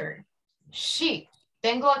teacher. She.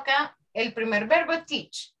 Tengo acá el primer verbo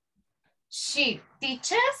teach. She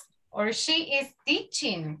teaches or she is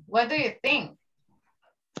teaching? What do you think?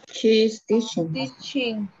 She is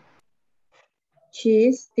teaching. She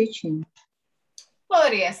is teaching.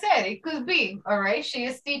 Podría ser, it could be, all right? She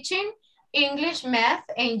is teaching English, math,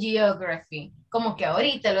 and geography. Como que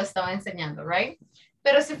ahorita lo estaba enseñando, right?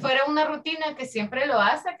 Pero si fuera una rutina que siempre lo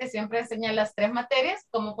hace, que siempre enseña las 3 materias,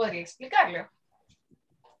 ¿cómo podría explicarlo?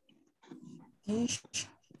 She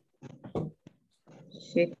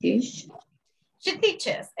teach. She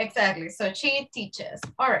teaches, exactly. So she teaches.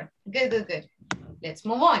 All right, good. Let's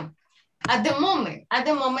move on. At the moment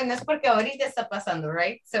es porque ahorita está pasando,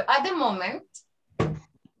 right? So at the moment.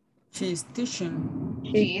 She is teaching.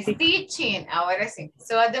 She is teaching, ahora sí.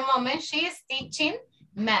 So at the moment she is teaching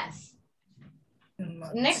math.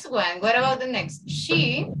 Next one, what about the next?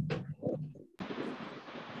 She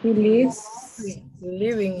lives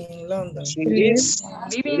living in London. She lives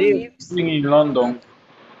Living in London.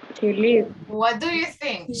 She lives. What do you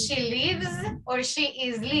think? She lives or she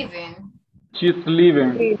is living? She's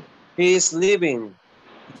living. He is living.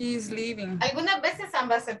 She is living. Algunas veces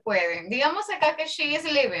ambas se pueden. Digamos acá que she is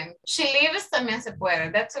living. She lives también se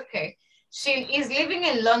puede. That's okay. She is living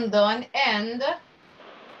in London and...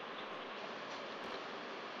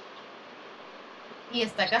 Y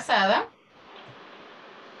está casada.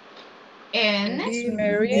 And...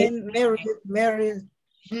 Married.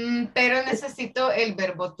 Pero necesito el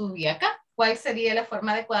verbo to be acá. ¿Cuál sería la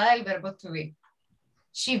forma adecuada del verbo to be?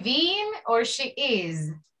 She been or she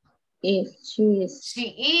is? She is.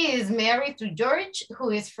 She is married to George,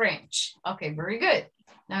 who is French. Okay, very good.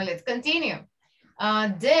 Now let's continue.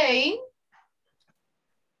 They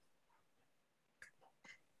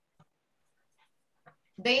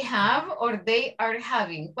have or they are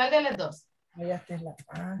having. ¿Cuál de las dos? They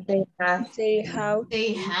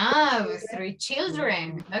have 3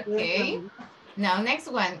 children. Okay. Now next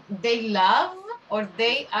one. They love or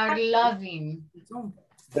they are loving.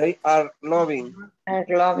 They are loving.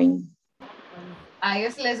 ¿A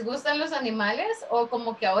ellos les gustan los animales o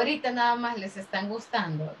como que ahorita nada más les están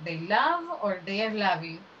gustando? They love or they are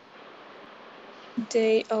loving?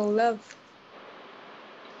 They all love.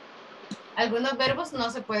 Algunos verbos no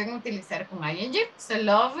se pueden utilizar con ing, so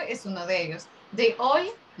love es uno de ellos. They all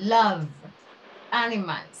love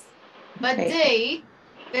animals. But they,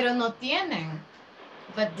 pero no tienen.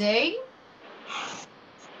 But they...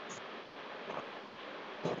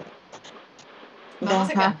 Vamos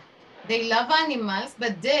acá. They love animals,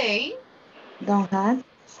 but they don't have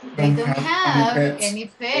any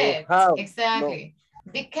pets. Exactly.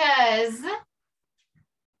 No. Because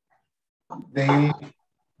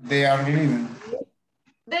they are living.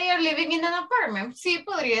 They are living in an apartment. Sí,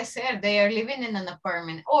 podría ser. They are living in an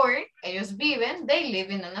apartment. Or ellos viven, they live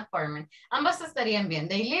in an apartment. Ambas estarían bien.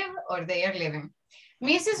 They live or they are living.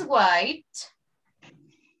 Mrs. White.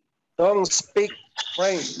 Don't speak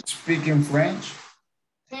French. Speaking French.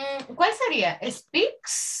 ¿Cuál sería?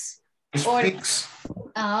 Speaks? Speaks.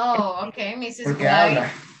 Oh, okay. Mrs. Porque White habla.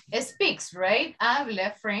 Speaks, right?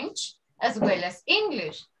 Habla French as well as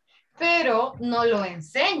English. Pero no lo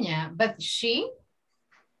enseña. But she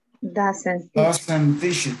doesn't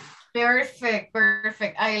teach it. Perfect.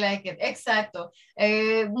 I like it. Exacto.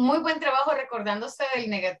 Muy buen trabajo recordándose del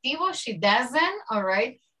negativo. She doesn't. All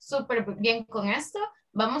right. Súper bien con esto.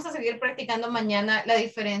 Vamos a seguir practicando mañana la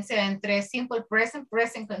diferencia entre simple present,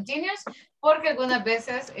 present continuous, porque algunas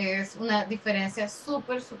veces es una diferencia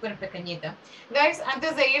súper pequeñita. Guys,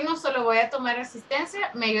 antes de irnos solo voy a tomar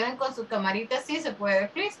asistencia. Me ayuden con su camarita si se puede,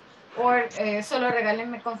 please. O solo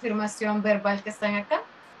regálenme confirmación verbal que están acá.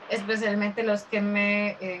 Especialmente los que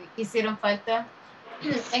me hicieron falta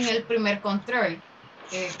en el primer control.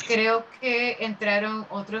 Creo que entraron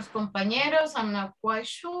otros compañeros. I'm not quite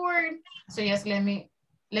sure. So just let me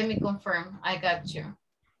confirm. I got you.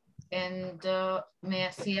 And me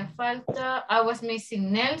hacía falta. I was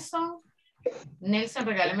missing Nelson. Nelson,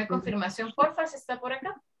 regálame confirmación, porfa, si está por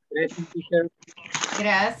acá.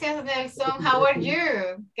 Gracias, Nelson. How are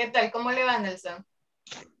you? ¿Qué tal? ¿Cómo le va, Nelson?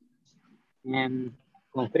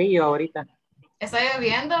 Con frío ahorita. ¿Está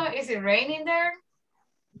lloviendo? Is it raining there?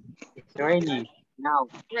 It's raining now.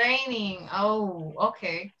 Raining. Oh,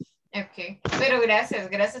 okay. Okay. Pero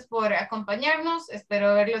gracias por acompañarnos.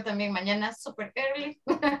 Espero verlo también mañana super early.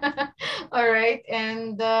 All right.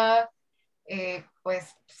 And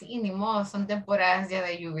pues sí, ni modo, son temporadas ya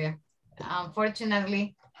de lluvia.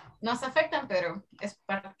 Unfortunately, nos afectan, pero es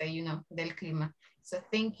parte, you know, del clima. So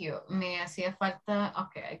thank you. Me hacía falta.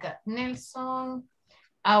 Okay, I got Nelson.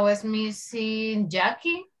 I was missing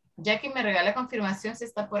Jackie. Jackie me regala confirmación si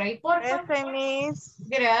está por ahí, por favor. Miss.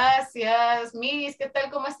 Gracias, Miss. ¿Qué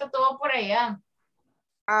tal? ¿Cómo está todo por allá?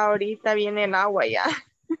 Ahorita viene el agua ya.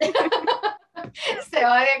 Se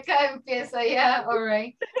va de acá, empieza ya, all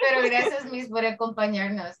right. Pero gracias, Miss, por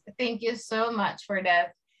acompañarnos. Thank you so much for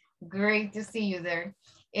that. Great to see you there.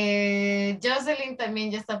 Jocelyn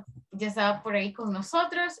también ya estaba por ahí con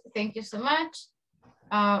nosotros. Thank you so much.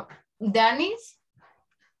 Danis.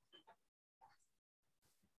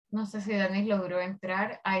 No sé si Danis logró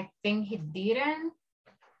entrar. I think he didn't.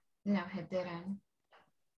 No, he didn't.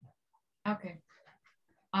 Okay.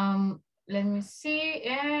 Let me see.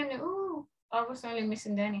 And, I was only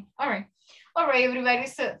missing Danny. All right, everybody.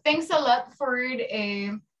 So thanks a lot for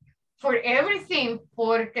everything,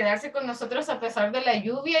 por quedarse con nosotros a pesar de la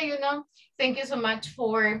lluvia, you know. Thank you so much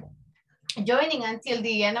for joining until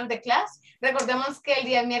the end of the class. Recordemos que el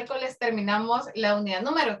día miércoles terminamos la unidad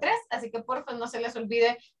número 3, así que por favor no se les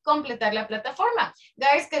olvide completar la plataforma.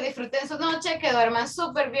 Guys, que disfruten su noche, que duerman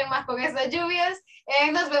súper bien más con estas lluvias.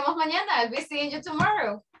 Nos vemos mañana. I'll be seeing you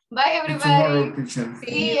tomorrow. Bye, everybody.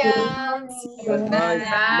 See ya. Good night.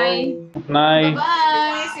 Bye. Night.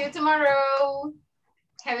 Bye-bye. See you tomorrow.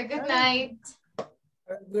 Have a good night.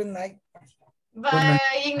 Good night. Bye,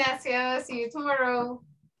 Ignacio. See you tomorrow.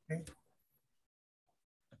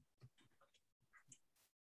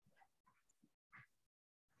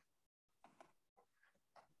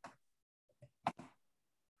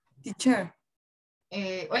 Teacher.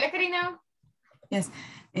 Hola, Karina. Yes.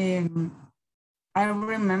 I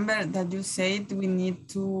remember that you said we need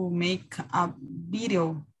to make a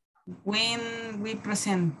video when we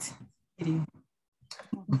present video.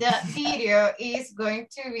 The video is going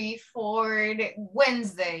to be for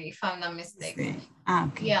Wednesday, if I'm not mistaken.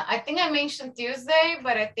 Okay. Yeah, I think I mentioned Tuesday,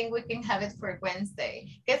 but I think we can have it for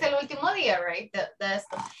Wednesday. Que es el último día, right? That's,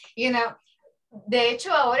 you know, de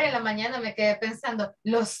hecho, ahora en la mañana me quedé pensando,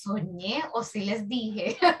 ¿lo soñé o sí les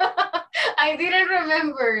dije? I didn't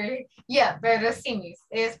remember. Yeah, pero sí, Miss,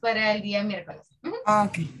 es para el día miércoles.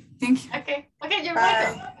 Okay, thank you. Okay, you're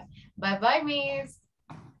welcome. Bye-bye, Miss.